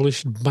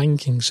established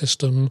banking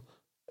system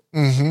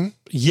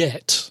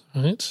yet,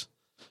 right?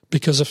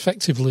 Because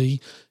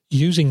effectively,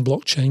 using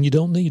blockchain, you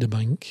don't need a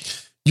bank.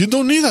 You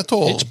don't need at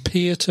all. It's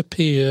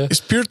peer-to-peer.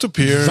 It's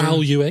peer-to-peer.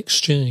 Value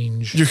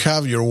exchange. You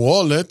have your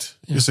wallet,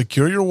 you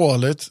secure your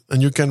wallet,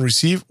 and you can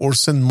receive or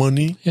send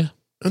money. Yeah.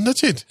 And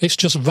that's it. It's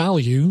just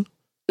value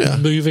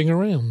moving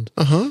around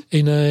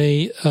in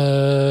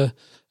a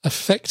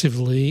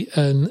effectively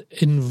an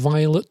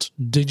inviolate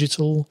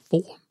digital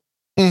form.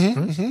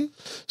 Right?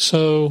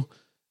 So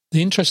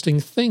the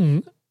interesting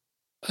thing,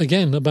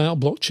 again,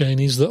 about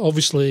blockchain is that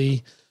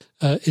obviously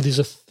it is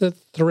a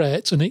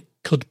threat and it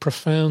could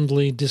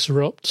profoundly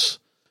disrupt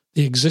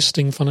the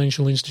existing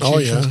financial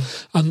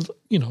institutions. And,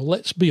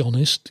 let's be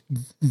honest,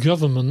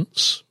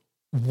 governments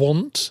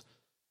want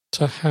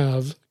to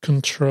have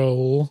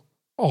control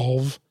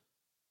of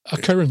a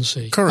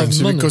currency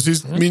of money, because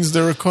it means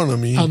their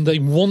economy. And they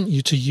want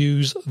you to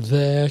use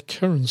their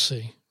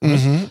currency.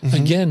 Right?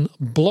 Again,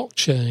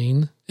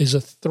 blockchain is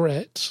a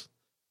threat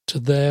to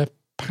their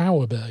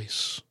power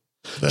base.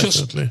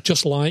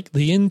 Just like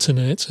the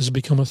internet has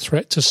become a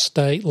threat to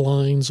state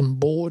lines and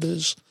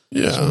borders,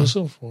 so on and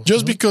so forth.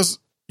 Just because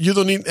you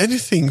don't need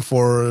anything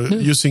for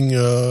using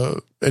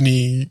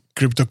any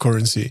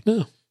cryptocurrency.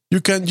 No. You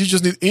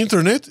just need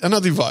internet and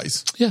a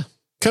device. Yeah.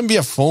 Can be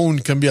a phone,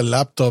 can be a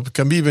laptop,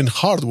 can be even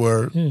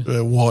hardware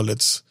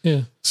wallets.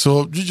 Yeah.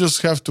 So you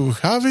just have to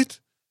have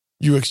it,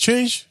 you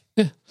exchange.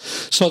 Yeah.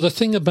 So the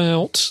thing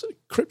about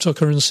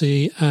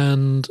cryptocurrency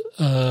and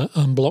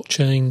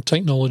blockchain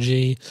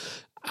technology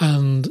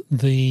and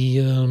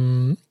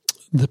the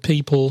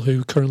people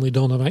who currently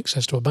don't have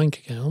access to a bank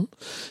account,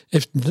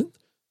 if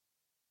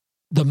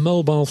the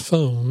mobile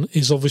phone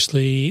is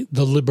obviously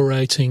the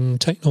liberating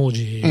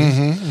technology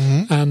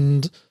here.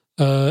 And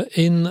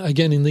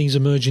in these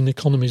emerging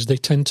economies, they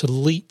tend to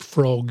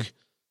leapfrog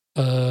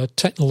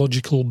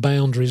technological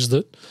boundaries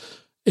that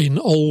in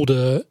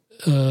older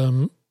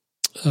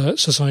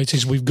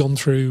societies we've gone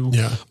through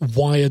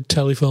wired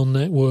telephone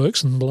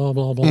networks and blah,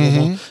 blah, blah,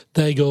 blah.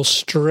 They go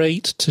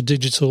straight to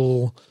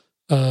digital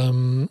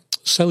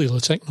cellular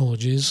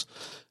technologies.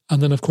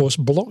 And then, of course,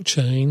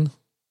 blockchain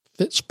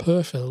fits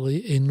perfectly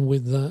in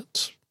with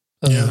that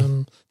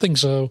thing.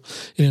 So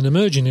in an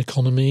emerging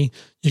economy,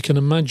 you can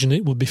imagine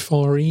it would be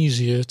far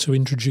easier to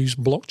introduce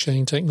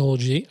blockchain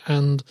technology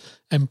and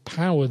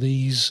empower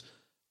these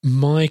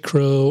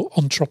micro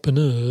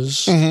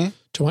entrepreneurs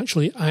to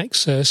actually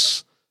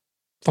access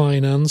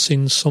finance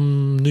in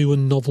some new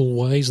and novel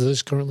ways that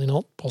is currently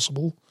not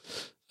possible,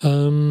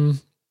 and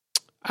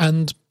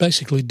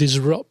basically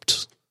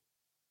disrupt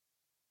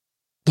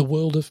the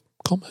world of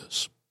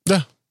commerce.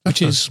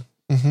 Which is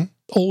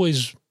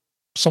always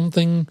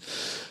something.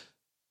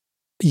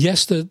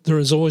 Yes, there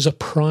is always a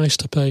price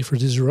to pay for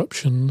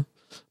disruption,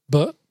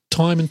 but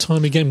time and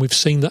time again we've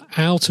seen that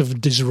out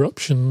of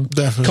disruption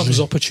comes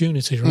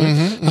opportunity, right?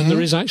 And there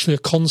is actually a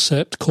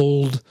concept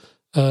called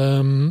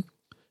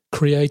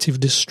creative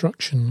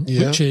destruction,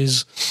 which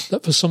is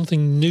that for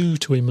something new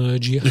to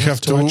emerge, you have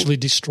to actually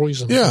destroy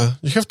something. Yeah,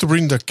 you have to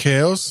bring the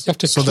chaos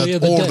so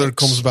that order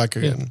comes back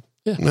again.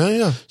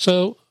 Yeah.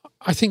 So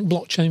I think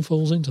blockchain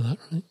falls into that,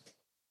 right?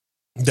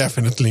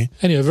 Definitely.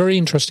 Anyway, very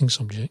interesting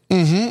subject.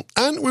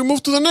 And we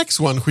move to the next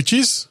one, which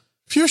is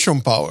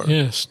fusion power.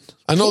 Yes.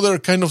 Another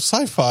kind of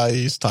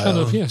sci-fi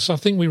style. Yes. I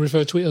think we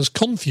referred to it as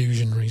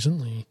confusion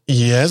recently.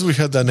 Yes, we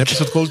had an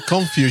episode called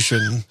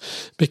Confusion.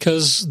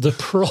 Because the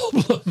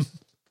problem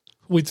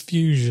with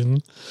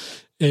fusion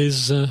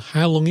is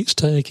how long it's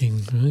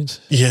taking, right?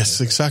 Yes,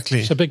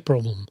 exactly. It's a big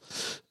problem.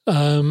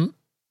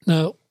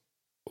 Now,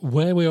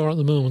 where we are at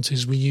the moment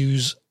is we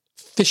use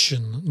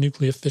fission,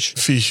 nuclear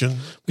fission,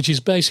 which is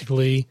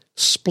basically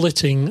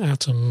splitting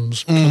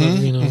atoms.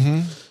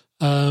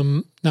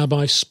 Now,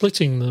 by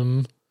splitting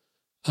them,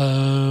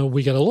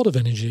 we get a lot of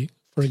energy.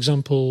 For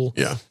example,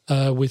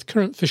 with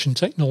current fission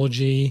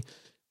technology,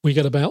 we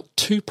get about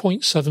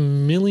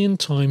 2.7 million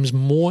times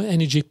more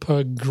energy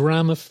per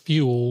gram of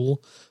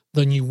fuel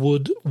than you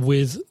would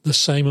with the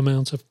same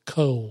amount of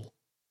coal.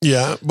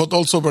 Yeah, but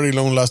also very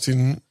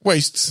long-lasting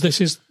wastes. This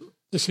is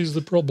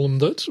the problem,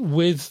 that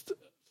with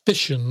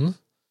fission,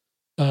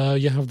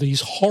 you have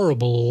these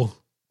horrible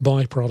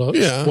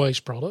byproducts,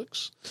 waste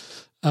products.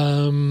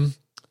 And,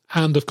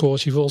 of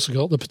course, you've also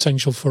got the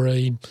potential for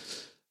a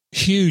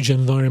huge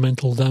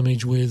environmental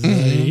damage with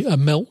a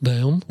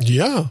meltdown,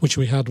 which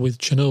we had with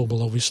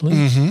Chernobyl, obviously,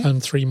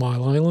 and 3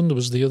 Mile Island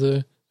was the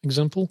other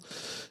example.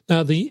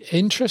 Now, the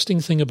interesting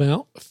thing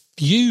about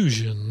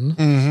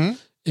fusion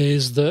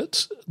is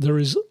that there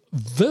is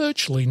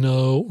virtually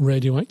no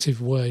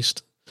radioactive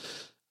waste.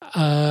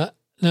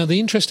 Now,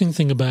 the interesting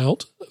thing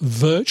about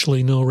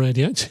virtually no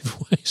radioactive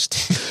waste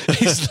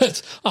is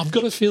that I've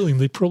got a feeling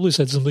they probably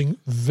said something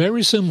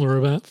very similar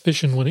about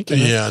fission when it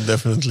came out. Yeah,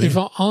 definitely.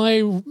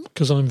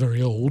 Because I'm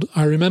very old,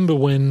 I remember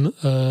when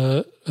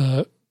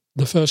the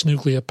first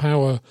nuclear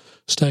power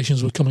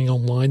stations were coming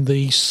online,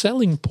 the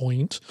selling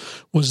point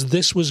was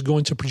this was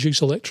going to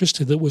produce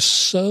electricity that was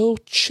so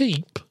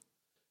cheap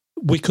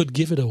we could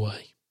give it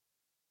away.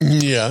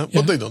 Yeah,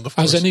 but they don't, of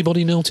course. Has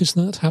anybody noticed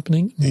that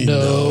happening?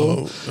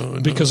 No.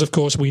 Because, of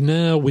course, we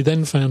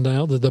then found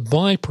out that the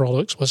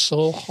byproducts were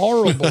so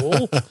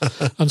horrible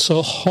and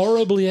so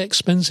horribly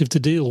expensive to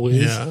deal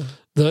with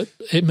that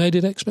it made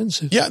it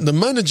expensive. Yeah, the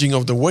managing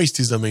of the waste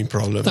is the main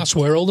problem. That's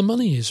where all the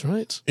money is,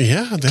 right?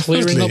 Yeah,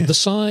 definitely. Clearing up the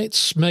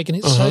sites, making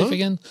it safe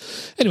again.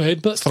 Anyway,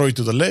 but... Throw it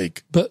to the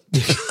lake.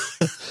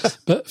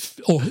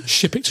 Or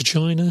ship it to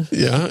China.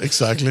 Yeah,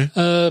 exactly.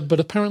 But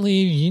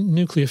apparently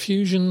nuclear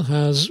fusion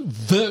has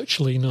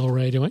virtually no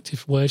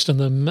radioactive waste, and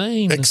the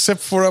main... Except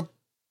for a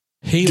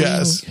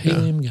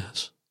helium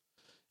gas.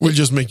 Will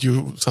just make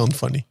you sound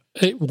funny.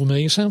 It will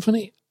make you sound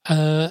funny.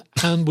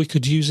 And we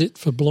could use it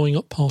for blowing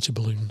up party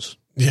balloons.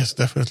 Yes,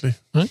 definitely.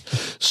 Right?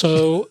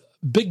 So,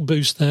 big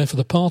boost there for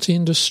the party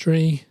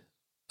industry.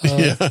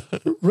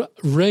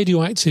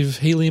 Radioactive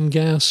helium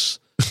gas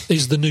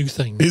is the new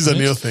thing. Is a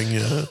new thing,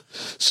 yeah.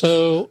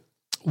 So,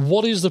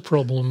 what is the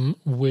problem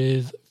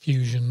with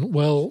fusion?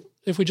 Well,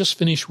 if we just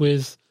finish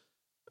with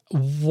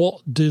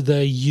what do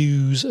they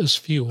use as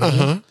fuel?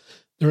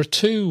 There are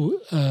two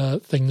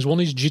things. One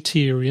is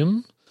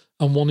deuterium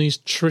and one is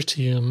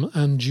tritium.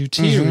 And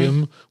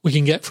deuterium we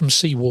can get from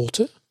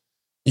seawater.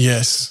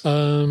 Yes.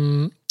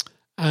 And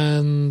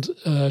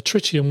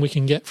tritium we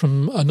can get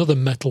from another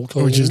metal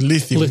called which is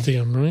lithium.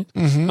 Lithium, right?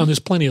 And there's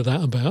plenty of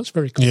that about. It's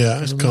very common.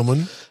 Yeah, it's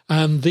common.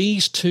 And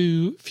these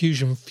two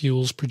fusion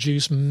fuels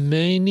produce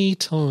many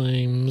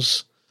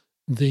times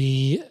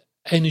the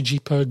energy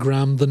per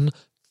gram than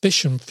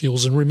fission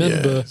fuels. And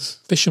remember,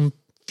 fission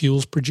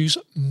fuels produce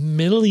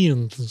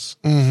millions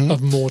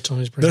of more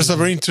times per There's gram. a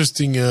very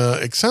interesting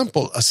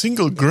example. A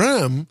single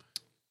gram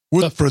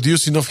would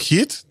produce enough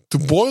heat to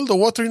boil the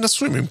water in a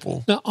swimming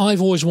pool. Now,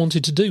 I've always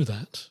wanted to do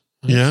that.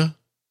 Right? Yeah.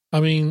 I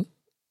mean,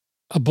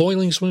 a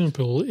boiling swimming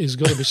pool is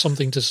got to be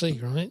something to see,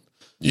 right?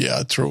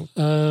 Yeah, true.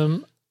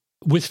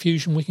 With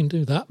fusion, we can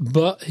do that.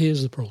 But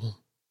here's the problem.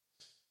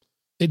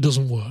 It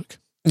doesn't work.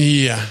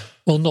 Yeah.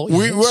 Well, not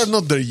yet. We're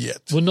not there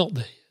yet. We're not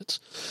there yet.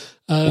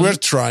 We're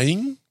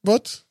trying,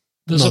 but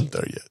not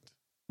there yet.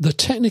 The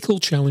technical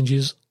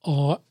challenges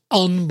are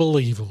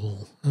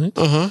unbelievable,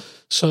 right?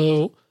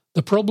 So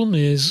the problem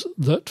is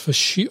that for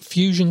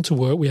fusion to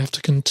work, we have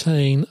to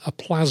contain a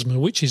plasma,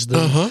 which is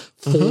the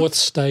fourth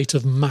state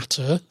of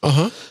matter.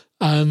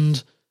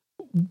 And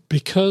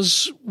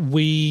because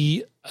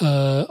we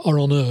are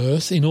on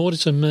Earth, in order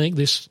to make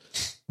this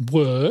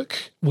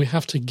work, we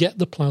have to get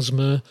the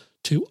plasma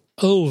to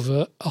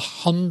over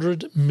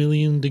 100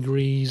 million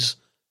degrees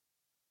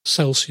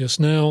Celsius.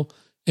 Now,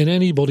 in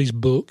anybody's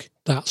book,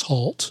 that's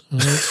hot.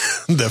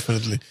 Right?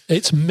 Definitely.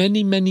 It's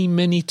many, many,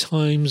 many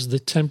times the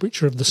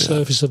temperature of the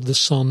surface of the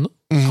sun,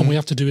 and we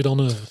have to do it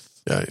on Earth.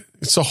 Yeah,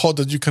 it's so hot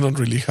that you cannot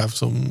really have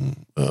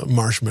some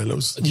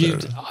marshmallows.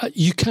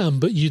 You can,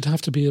 but you'd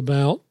have to be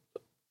about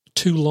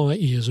 2 light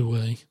years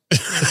away.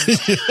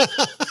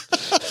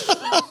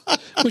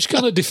 Which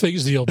kind of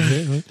defeats the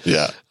object, right?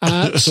 Yeah.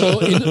 So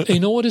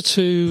in order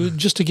to,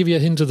 just to give you a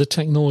hint of the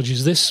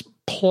technologies, this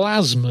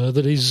plasma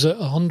that is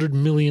 100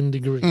 million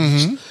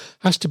degrees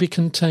has to be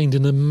contained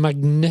in a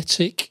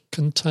magnetic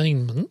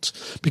containment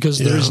because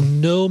there is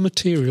no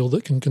material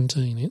that can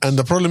contain it. And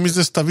the problem is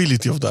the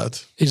stability of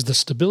that. Is the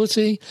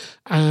stability,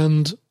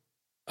 and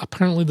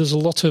apparently there's a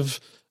lot of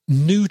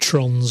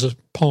neutrons of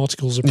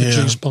particles are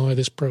produced by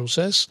this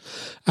process,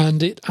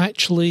 and it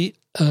actually,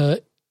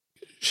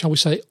 shall we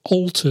say,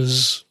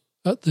 alters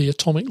at the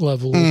atomic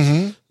level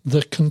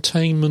the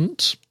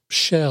containment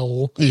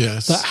shell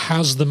that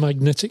has the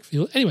magnetic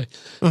field. Anyway,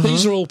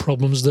 these are all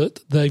problems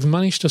that they've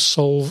managed to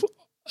solve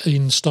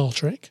in Star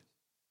Trek.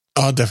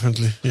 Oh,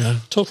 definitely, yeah.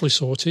 Totally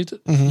sorted.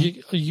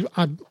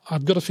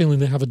 I've got a feeling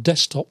they have a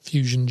desktop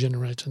fusion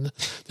generator.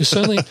 They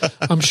certainly,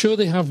 I'm sure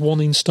they have one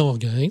in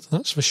Stargate,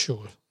 that's for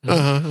sure.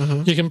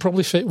 You can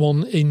probably fit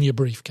one in your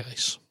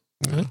briefcase.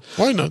 Right?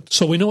 Why not?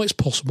 So we know it's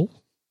possible.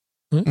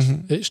 Right?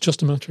 It's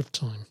just a matter of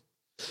time.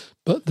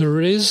 But there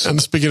is...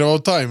 And speaking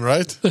about time,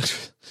 right?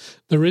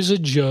 There is a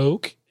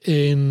joke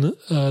in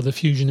the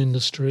fusion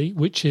industry,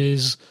 which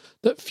is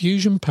that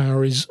fusion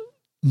power is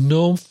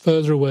no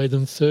further away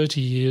than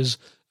 30 years,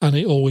 and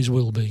it always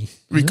will be.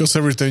 Because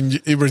every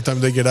time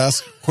they get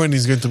asked when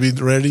it's going to be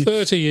ready,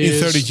 30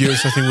 years. In 30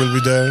 years, I think we'll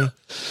be there.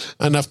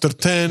 And after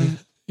 10,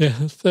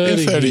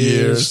 30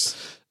 years.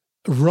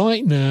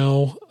 Right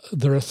now,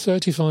 there are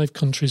 35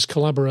 countries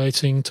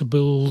collaborating to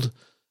build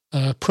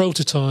a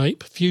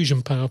prototype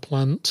fusion power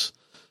plant.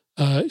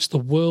 It's the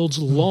world's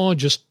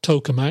largest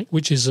tokamak,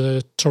 which is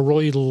a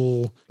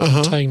toroidal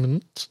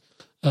containment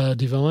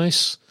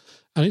device.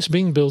 And it's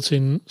being built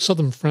in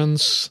southern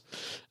France.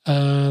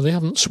 They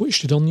haven't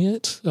switched it on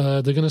yet.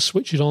 They're going to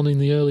switch it on in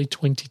the early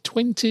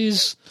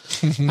 2020s.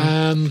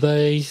 And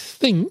they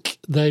think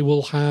they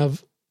will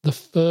have the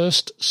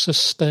first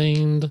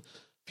sustained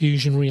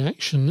fusion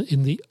reaction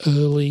in the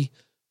early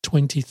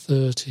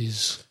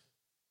 2030s.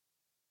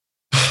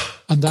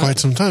 And that, quite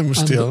some time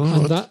still.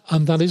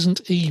 And that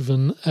isn't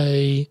even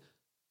a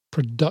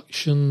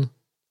production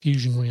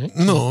fusion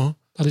reactor. No.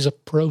 That is a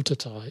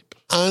prototype.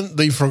 And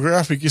the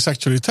infographic is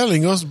actually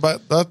telling us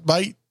that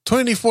by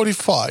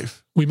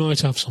 2045... we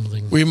might have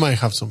something. We might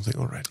have something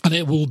already. And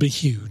it will be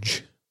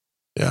huge.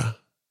 Yeah.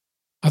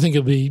 I think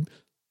it'll be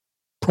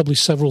probably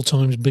several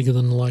times bigger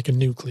than like a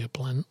nuclear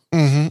plant.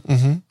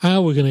 How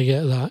are we going to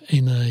get that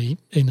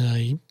in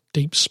a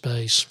deep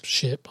space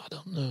ship? I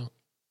don't know.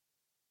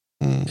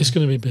 It's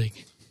going to be big.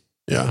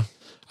 Yeah.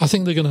 I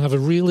think they're going to have a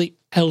really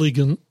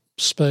elegant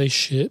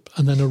spaceship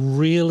and then a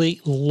really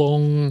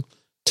long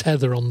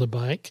tether on the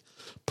back,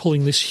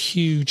 pulling this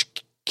huge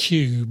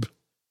cube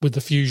with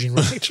the fusion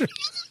reactor.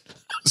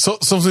 So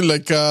something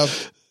like a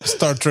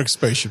Star Trek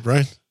spaceship,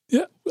 right?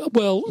 Yeah.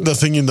 Well, the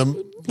thing in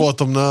the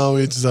bottom now,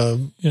 it's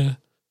yeah.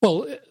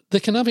 Well, they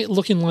can have it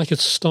looking like a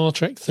Star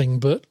Trek thing,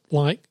 but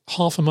like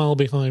half a mile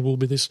behind will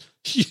be this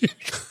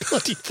huge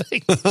bloody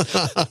thing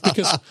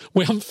because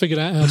we haven't figured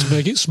out how to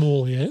make it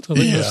small yet. I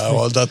think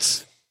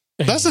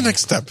that's the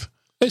next step.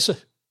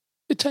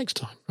 It takes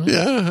time, right?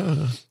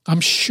 Yeah.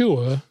 I'm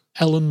sure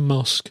Elon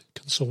Musk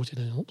can sort it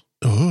out.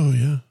 Oh,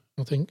 yeah.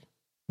 I think.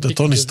 The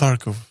Tony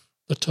Stark of...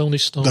 The Tony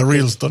Stark. The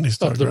real Tony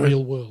Stark, of the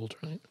real world,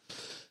 right?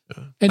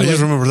 Yeah. Anyway, I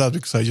just remember that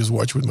because I just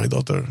watched with my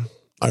daughter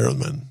Iron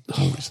Man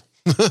movies.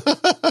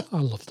 I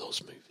love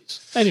those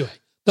movies. Anyway,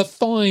 the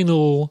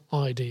final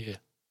idea.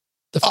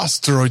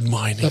 Asteroid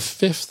mining. The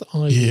fifth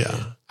idea.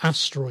 Yeah.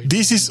 Asteroid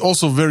This is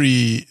also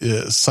very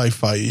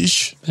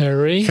sci-fi-ish.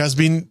 Very. It has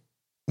been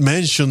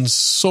mentioned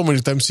so many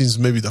times since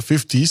maybe the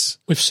 50s.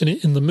 We've seen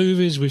it in the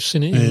movies. We've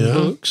seen it in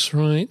books,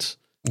 right?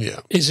 Yeah.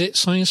 Is it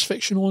science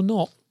fiction or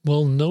not?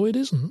 Well, no, it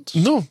isn't.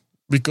 No,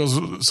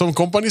 because some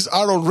companies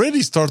are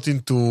already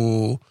starting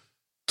to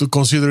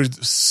consider it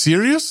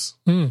serious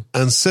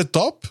and set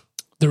up.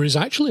 There is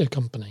actually a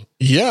company.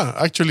 Yeah,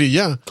 actually,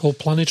 yeah. Called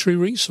Planetary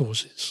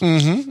Resources.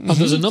 And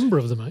there's a number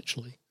of them,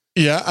 actually.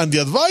 Yeah, and the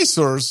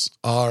advisors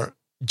are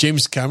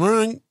James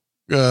Cameron,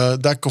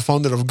 that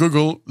co-founder of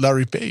Google,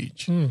 Larry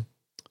Page.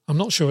 I'm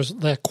not sure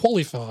they're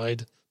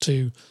qualified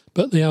to,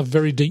 but they have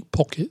very deep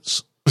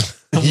pockets.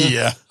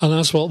 Yeah. And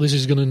that's what this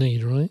is going to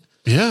need, right?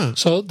 Yeah.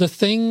 So the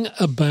thing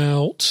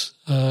about,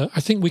 I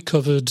think we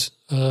covered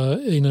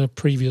in a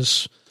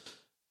previous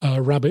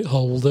rabbit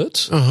hole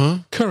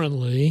that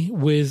currently,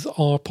 with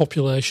our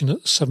population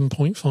at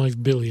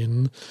 7.5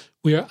 billion,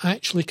 we are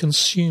actually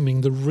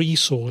consuming the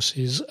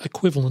resources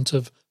equivalent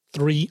of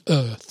 3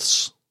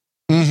 Earths.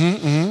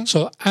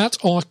 So at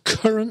our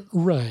current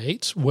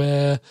rate,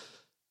 where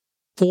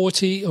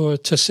 40 or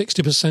to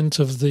 60%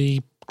 of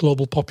the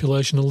global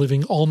population are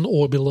living on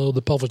or below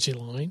the poverty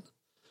line,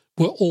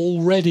 we're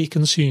already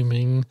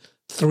consuming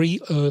 3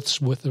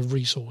 Earths worth of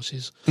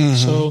resources.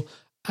 So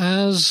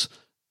as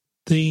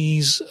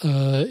these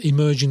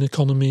emerging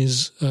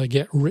economies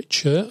get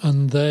richer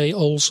and they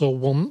also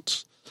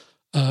want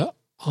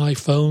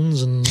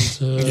iPhones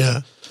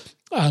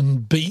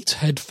and Beat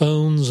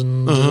headphones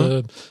and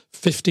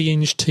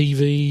 50-inch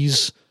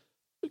TVs,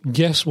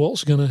 guess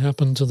what's going to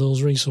happen to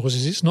those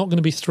resources? It's not going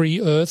to be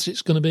 3 Earths,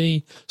 it's going to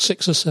be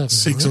 6 or 7.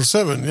 6 or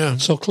 7, yeah.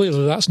 So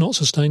clearly that's not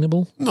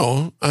sustainable.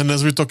 No, and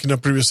as we talked in a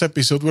previous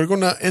episode, we're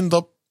going to end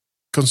up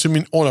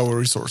consuming all our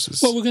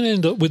resources. Well, we're going to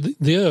end up with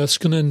the Earth's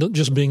going to end up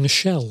just being a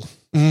shell.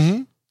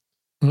 Right?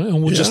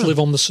 And we'll just live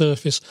on the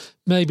surface.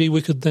 Maybe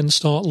we could then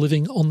start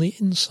living on the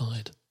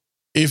inside.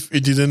 If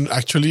it didn't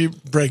actually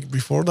break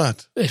before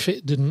that. If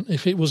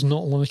it was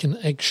not like an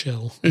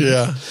eggshell.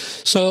 Yeah.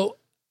 So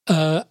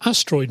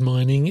asteroid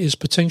mining is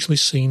potentially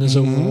seen as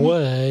a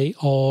way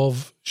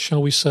of,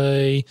 shall we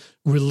say,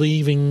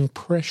 relieving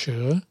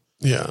pressure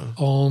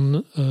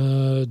on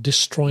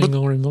destroying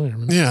our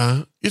environment.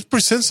 Yeah, it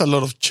presents a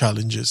lot of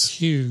challenges.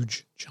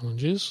 Huge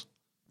challenges.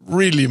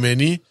 Really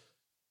many.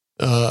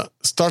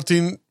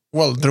 Starting,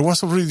 well, there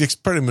was already the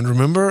experiment,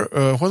 remember?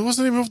 What was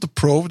the name of the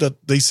probe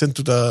that they sent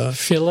to the...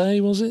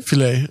 Philae, was it?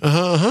 Philae,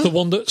 The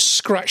one that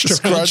scratched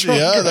around.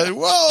 Yeah,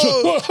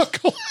 whoa!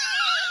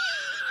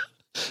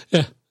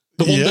 Yeah.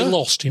 The one they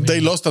lost, you mean? They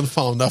lost and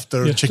found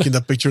after checking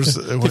the pictures.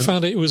 They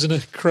found it was in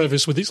a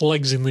crevice with its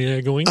legs in the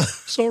air going,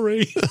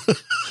 sorry,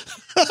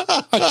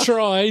 I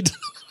tried.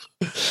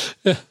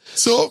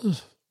 So,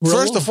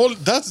 first of all,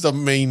 that's the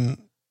main,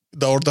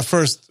 the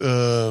first...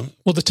 well,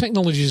 the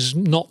technology is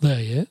not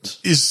there yet.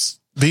 Is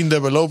being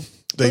developed.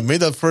 They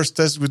made that first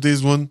test with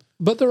this one.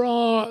 But there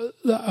are,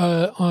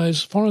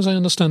 as far as I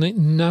understand it,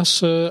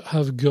 NASA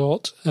have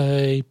got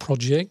a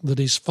project that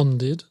is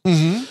funded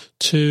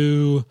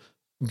to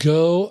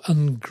go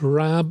and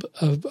grab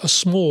a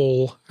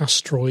small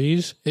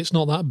asteroid. It's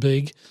not that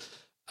big,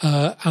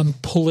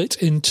 and pull it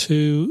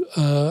into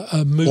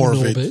a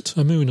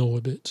moon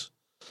orbit.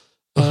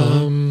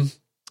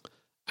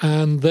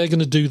 And they're going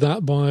to do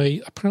that by,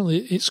 apparently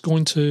it's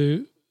going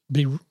to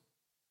be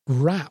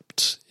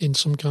wrapped in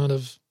some kind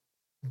of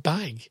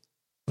bag.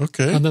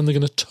 Okay. And then they're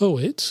going to tow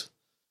it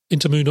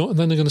into moon orbit, and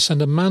then they're going to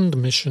send a manned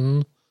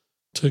mission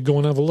to go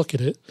and have a look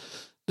at it.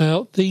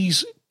 Now,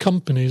 these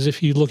companies,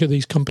 if you look at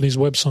these companies'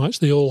 websites,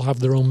 they all have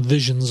their own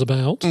visions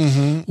about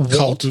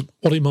what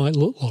it might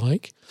look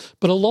like.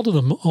 But a lot of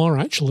them are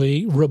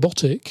actually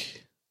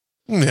robotic.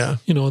 Yeah.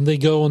 You know, and they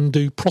go and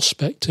do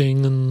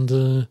prospecting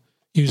and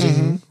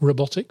using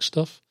robotic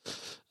stuff.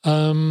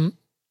 The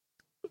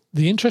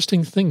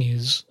interesting thing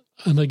is,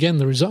 and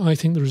again, I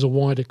think there is a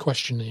wider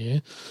question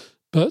here,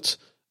 but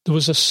there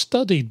was a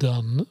study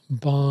done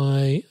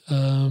by,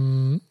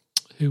 who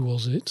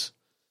was it?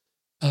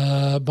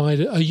 By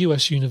a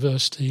US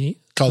university,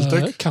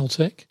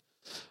 Caltech,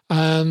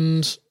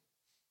 and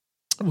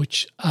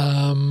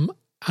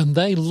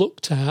they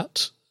looked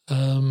at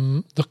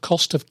the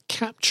cost of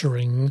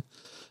capturing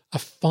a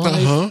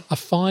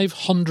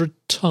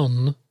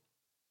 500-ton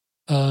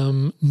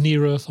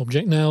near Earth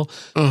object. Now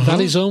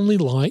that is only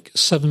like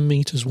 7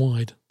 meters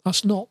wide.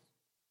 That's not,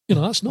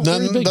 that's not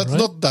very big. That's right?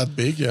 not that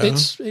big. Yeah,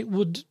 it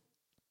would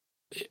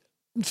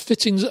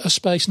fit in a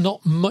space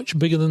not much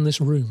bigger than this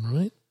room,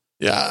 right?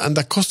 Yeah, and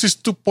the cost is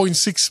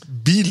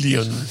 2.6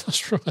 billion.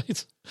 That's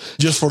right.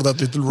 Just for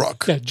that little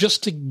rock. Yeah,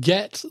 just to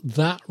get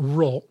that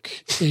rock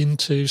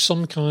into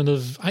some kind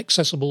of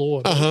accessible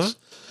orbit.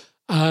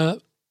 And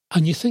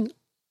you think,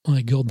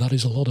 my God, that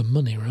is a lot of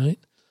money, right?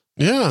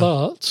 Yeah.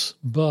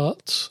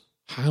 But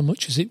how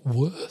much is it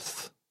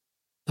worth?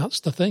 That's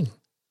the thing,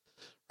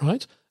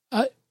 right?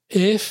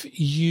 If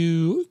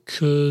you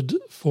could,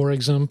 for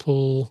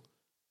example,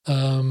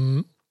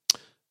 that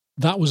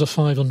was a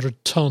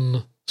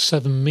 500-ton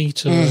 7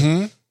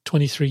 meter,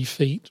 23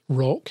 feet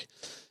rock.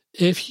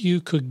 If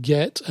you could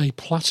get a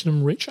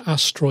platinum-rich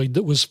asteroid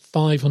that was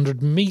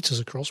 500 meters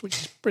across, which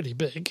is pretty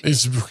big.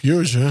 It's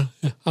huge, yeah.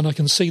 And I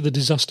can see the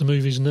disaster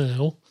movies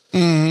now.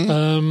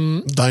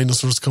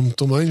 Dinosaurs come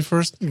to mind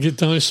first.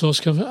 Dinosaurs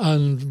come,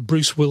 and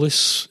Bruce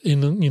Willis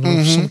in,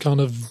 some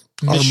kind of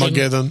mission.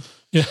 Armageddon.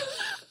 Yeah.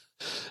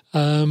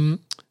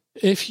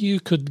 If you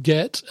could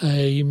get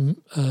a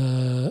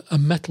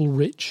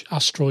metal-rich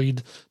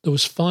asteroid that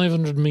was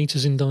 500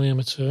 meters in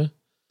diameter,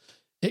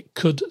 it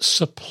could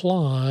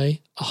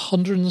supply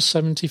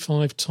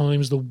 175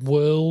 times the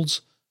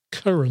world's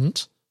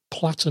current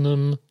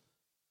platinum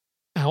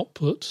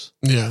output.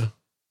 Yeah.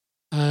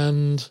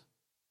 And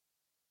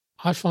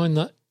I find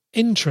that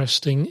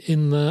interesting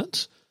in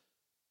that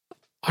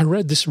I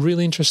read this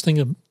really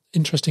interesting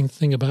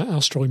thing about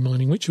asteroid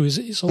mining, which was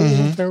it's all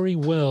very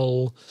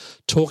well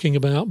talking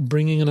about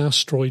bringing an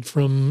asteroid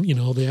from,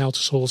 the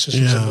outer solar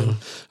system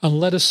and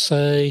let us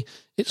say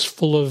it's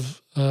full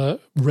of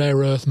rare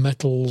earth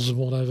metals or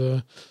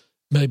whatever,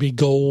 maybe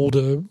gold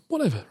or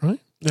whatever, right?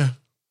 Yeah.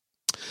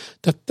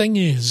 The thing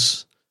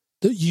is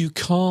that you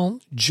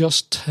can't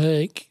just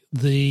take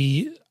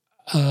the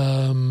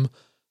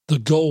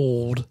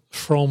gold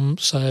from,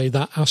 say,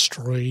 that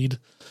asteroid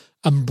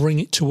and bring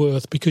it to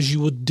Earth, because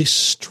you would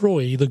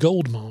destroy the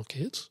gold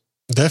market.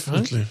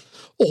 Definitely. Right?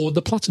 Or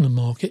the platinum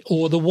market,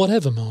 or the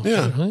whatever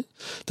market, right?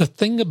 The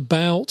thing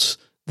about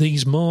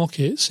these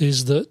markets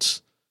is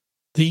that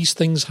these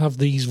things have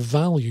these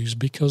values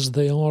because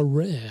they are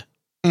rare,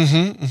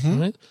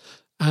 right?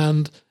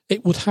 And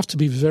it would have to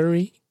be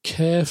very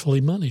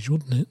carefully managed,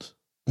 wouldn't it?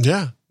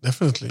 Yeah,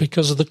 definitely.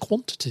 Because of the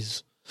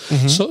quantities.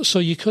 So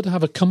you could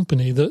have a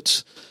company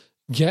that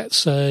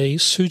gets a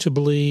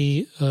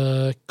suitably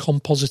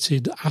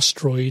composited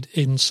asteroid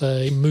in,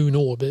 say, moon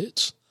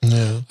orbit,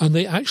 and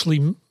they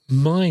actually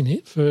mine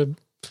it for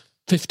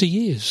 50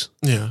 years.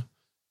 Yeah.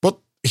 But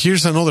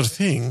here's another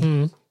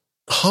thing.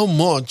 How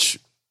much,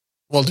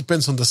 well,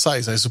 depends on the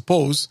size, I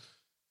suppose,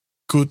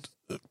 could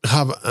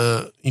have,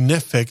 in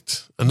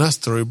effect, an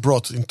asteroid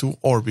brought into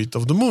orbit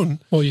of the moon?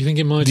 Well, you think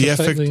it might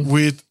affect the effect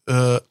with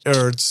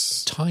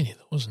Earth's... Tiny,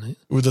 though, wasn't it?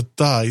 With the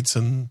tides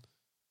and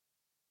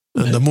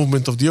the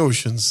movement of the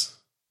oceans.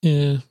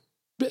 Yeah.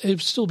 But it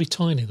would still be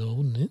tiny, though,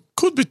 wouldn't it?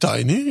 Could be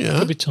tiny, yeah.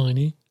 Could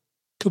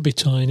be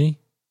tiny.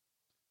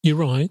 You're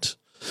right.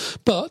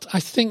 But I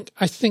think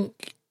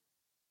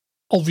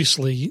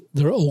obviously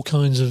there are all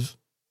kinds of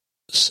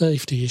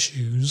safety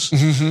issues.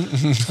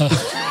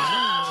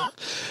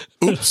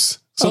 Oops.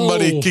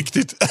 Somebody kicked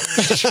it.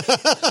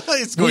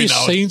 It's going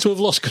out. We seem to have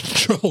lost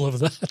control of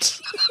that.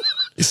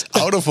 It's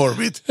out of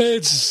orbit.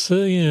 It's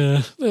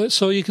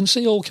so you can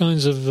see all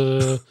kinds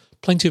of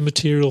plenty of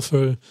material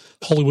for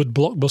Hollywood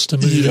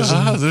blockbuster movies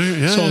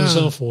and so on and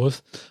so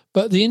forth.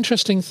 But the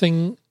interesting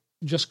thing,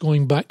 just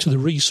going back to the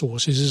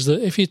resources, is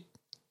that if you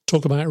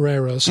talk about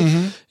rare earths,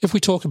 if we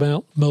talk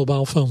about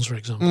mobile phones, for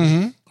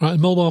example, right,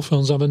 mobile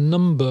phones have a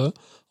number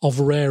of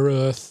rare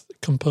earth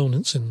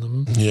components in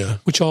them,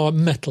 which are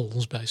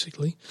metals,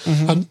 basically.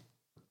 And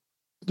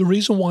the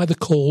reason why they're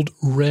called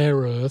rare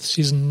earths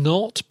is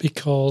not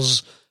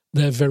because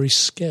they're very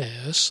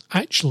scarce.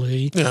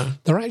 Actually,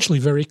 they're actually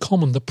very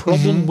common. The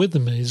problem with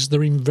them is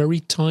they're in very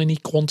tiny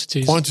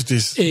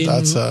quantities in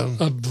that's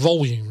a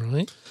volume,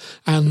 right?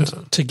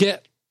 And to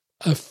get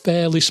a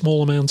fairly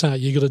small amount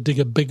out, you got to dig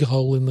a big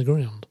hole in the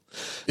ground.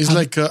 It's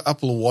like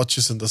Apple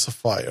Watches and the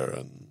Sapphire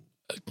and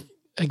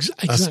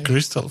as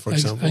crystal, for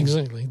example.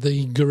 Exactly,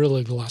 the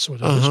Gorilla Glass,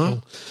 whatever it's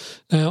called.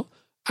 Now,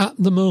 at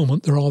the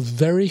moment, there are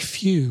very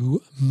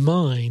few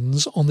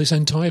mines on this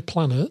entire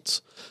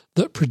planet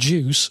that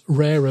produce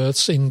rare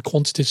earths in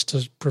quantities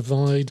to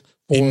provide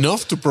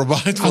enough to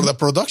provide for the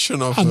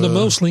production of, and they're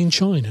mostly in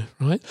China,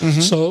 right?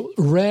 So,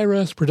 rare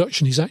earth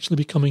production is actually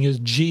becoming a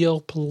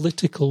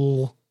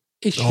geopolitical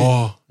issue.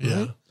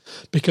 Right?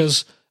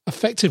 Because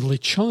effectively,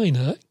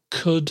 China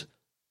could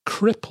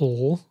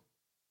cripple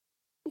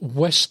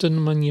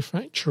Western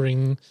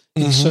manufacturing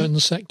in certain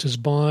sectors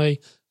by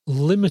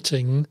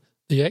limiting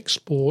the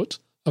export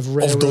of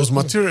rare those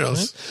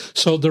materials. Right?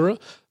 So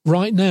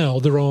right now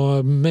there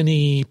are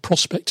many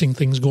prospecting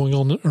things going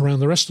on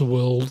around the rest of the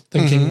world,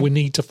 thinking we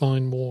need to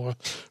find more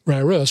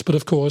rare earths. But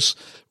of course,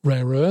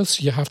 rare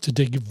earths, you have to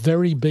dig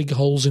very big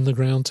holes in the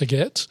ground to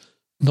get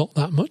not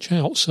that much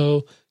out.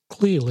 So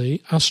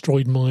clearly,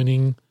 asteroid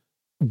mining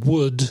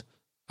would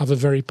have a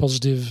very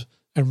positive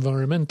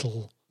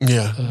environmental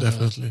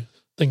definitely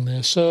thing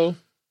there. So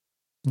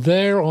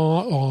there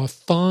are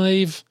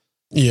 5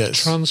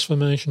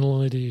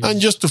 transformational ideas.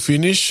 And just to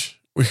finish,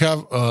 we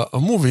have a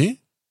movie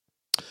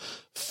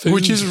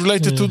which is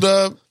related to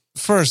the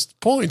first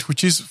point,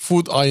 which is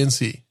Food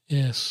Inc.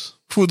 Yes.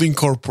 Food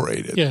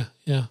Incorporated.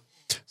 Yeah.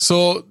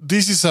 So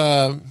this is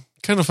a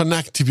kind of an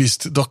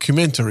activist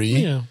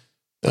documentary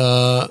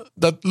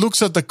that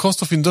looks at the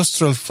cost of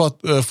industrial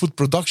food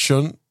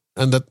production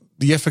and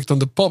the effect on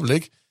the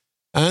public,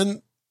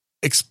 and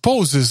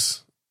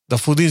exposes the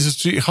food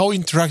industry, how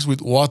it interacts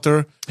with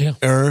water,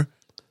 air,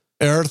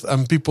 earth,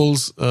 and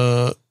people's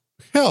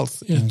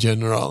health in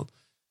general,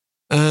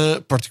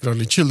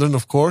 particularly children,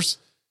 of course.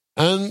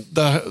 And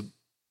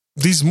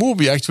this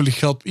movie actually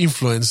helped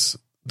influence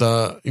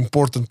the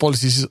important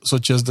policies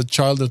such as the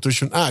Child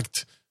Nutrition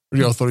Act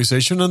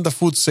reauthorization and the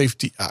Food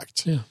Safety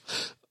Act. Yeah.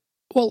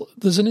 Well,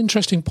 there's an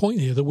interesting point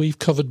here that we've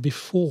covered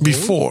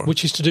before,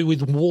 which is to do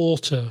with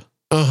water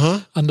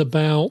and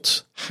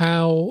about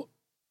how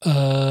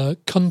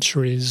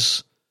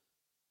countries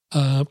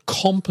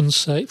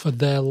compensate for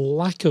their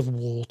lack of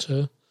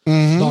water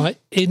by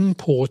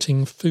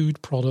importing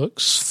food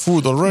products.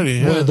 Food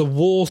already, where the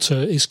water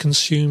is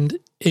consumed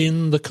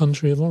in the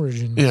country of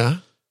origin. Yeah.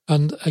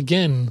 And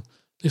again,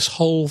 this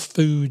whole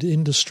food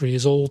industry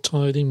is all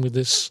tied in with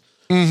this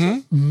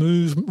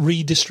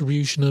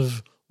redistribution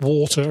of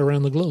water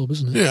around the globe,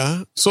 isn't it?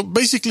 Yeah. So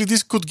basically,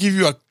 this could give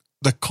you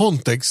the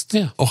context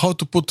of how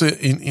to put it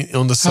in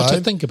on the side. How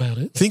to think about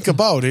it. Think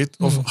about it,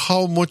 of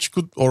how much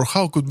could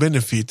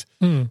benefit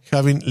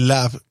having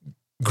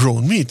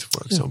lab-grown meat,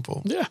 for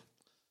example. Yeah.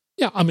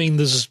 Yeah, I mean,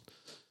 there's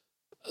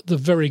the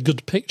very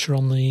good picture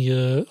on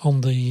the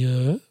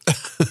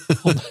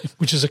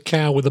which is a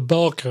cow with a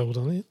barcode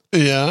on it.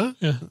 Yeah.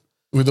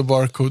 With a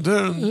barcode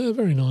there.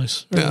 Very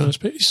nice. Very nice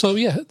picture. So,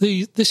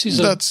 this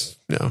is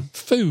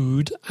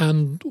food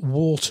and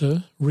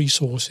water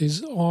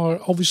resources are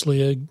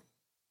obviously a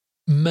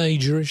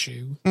major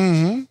issue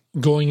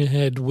going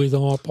ahead with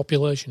our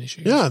population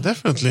issues. Yeah,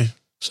 definitely.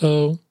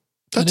 So,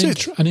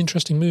 that's an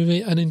interesting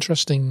movie, an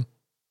interesting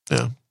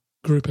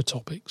group of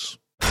topics.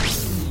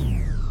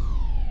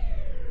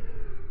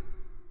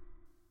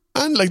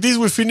 And like this,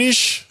 we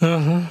finish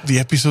the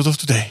episode of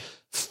today.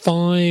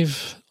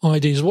 5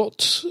 ideas.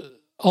 What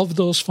of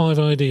those 5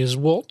 ideas,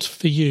 what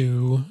for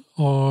you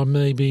are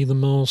maybe the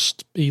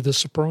most either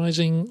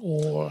surprising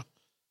or...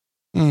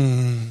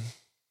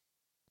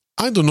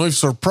 I don't know if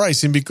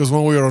surprising, because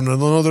one way or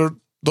another,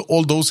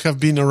 all those have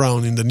been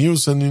around in the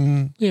news and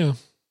in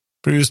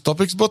previous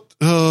topics. But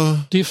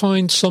do you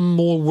find some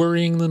more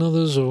worrying than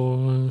others,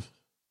 or?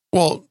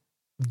 Well,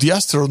 the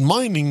asteroid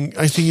mining,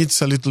 I think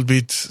it's a little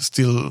bit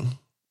still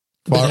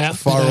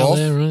far off.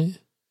 There, right?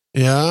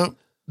 Yeah,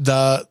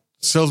 the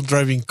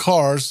self-driving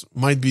cars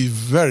might be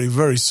very,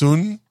 very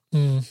soon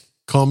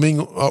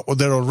coming, or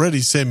they're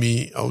already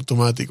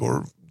semi-automatic,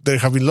 or there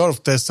have been a lot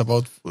of tests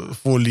about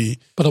fully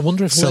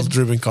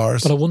self-driven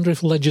cars. But I wonder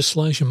if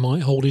legislation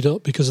might hold it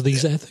up because of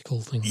these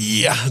ethical things.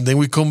 Yeah, and then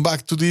we come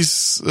back to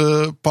this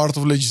part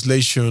of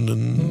legislation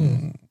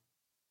and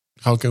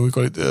how can we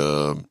call it,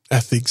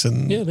 ethics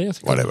and the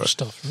ethical whatever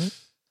stuff, right?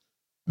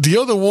 The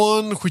other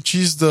one, which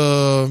is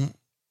the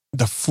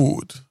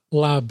food.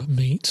 Lab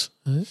meat.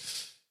 Right?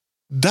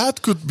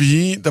 That could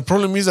be. The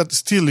problem is that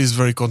still is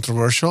very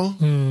controversial.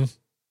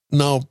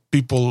 Now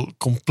people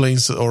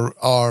complains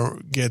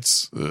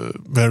gets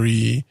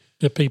very...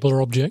 Yeah, people are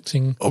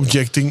objecting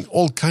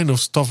all kind of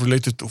stuff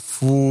related to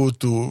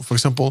food. For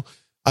example,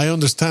 I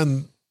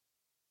understand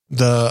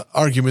the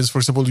arguments, for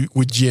example,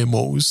 with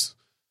GMOs.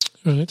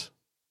 Right.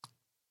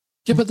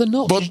 Yeah, but they're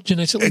not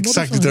genetically modified.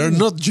 Exactly, they're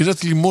not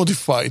genetically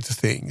modified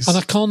things. And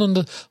I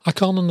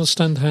can't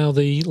understand how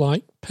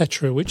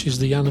Petra, which is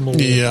the animal,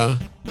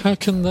 how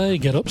can they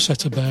get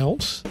upset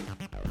about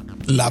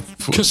lab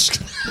food? Because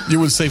you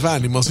will save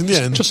animals in the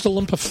end. Just a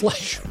lump of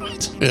flesh,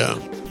 right? Yeah.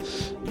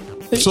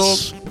 So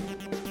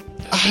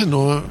I don't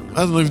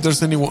know if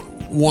there's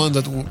one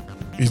that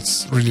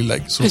it's really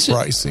like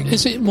surprising.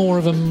 Is it more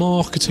of a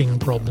marketing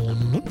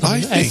problem than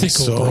an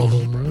ethical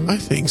problem? Right? I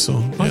think so.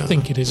 Yeah. I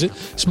think it is.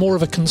 It's more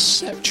of a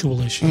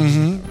conceptual issue.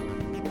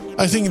 Mm-hmm.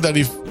 I think that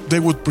if they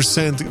would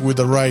present with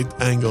the right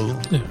angle,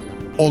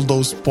 all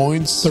those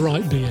points, the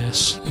right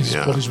BS is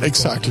what is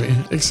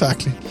required.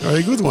 Exactly.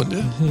 Very good one.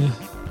 Yeah.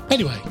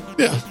 Anyway.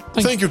 Yeah.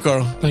 Thank you,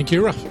 Carl. Thank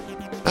you, Raf.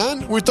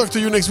 And we talk to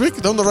you next week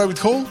down the rabbit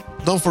hole.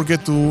 Don't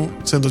forget to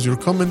send us your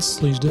comments.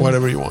 Please do.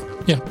 Whatever you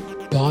want. Yeah.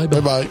 Bye.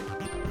 Bye.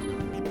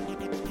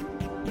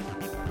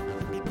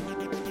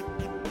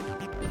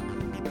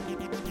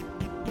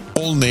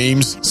 All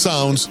names,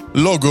 sounds,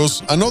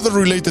 logos, and other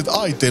related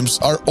items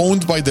are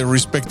owned by their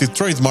respective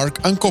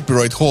trademark and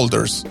copyright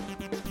holders.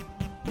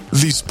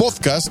 This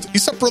podcast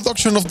is a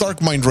production of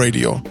Dark Mind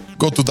Radio.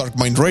 Go to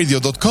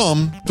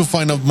darkmindradio.com to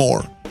find out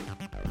more.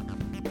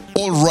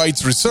 All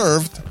rights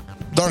reserved.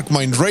 Dark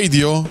Mind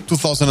Radio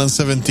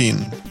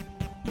 2017.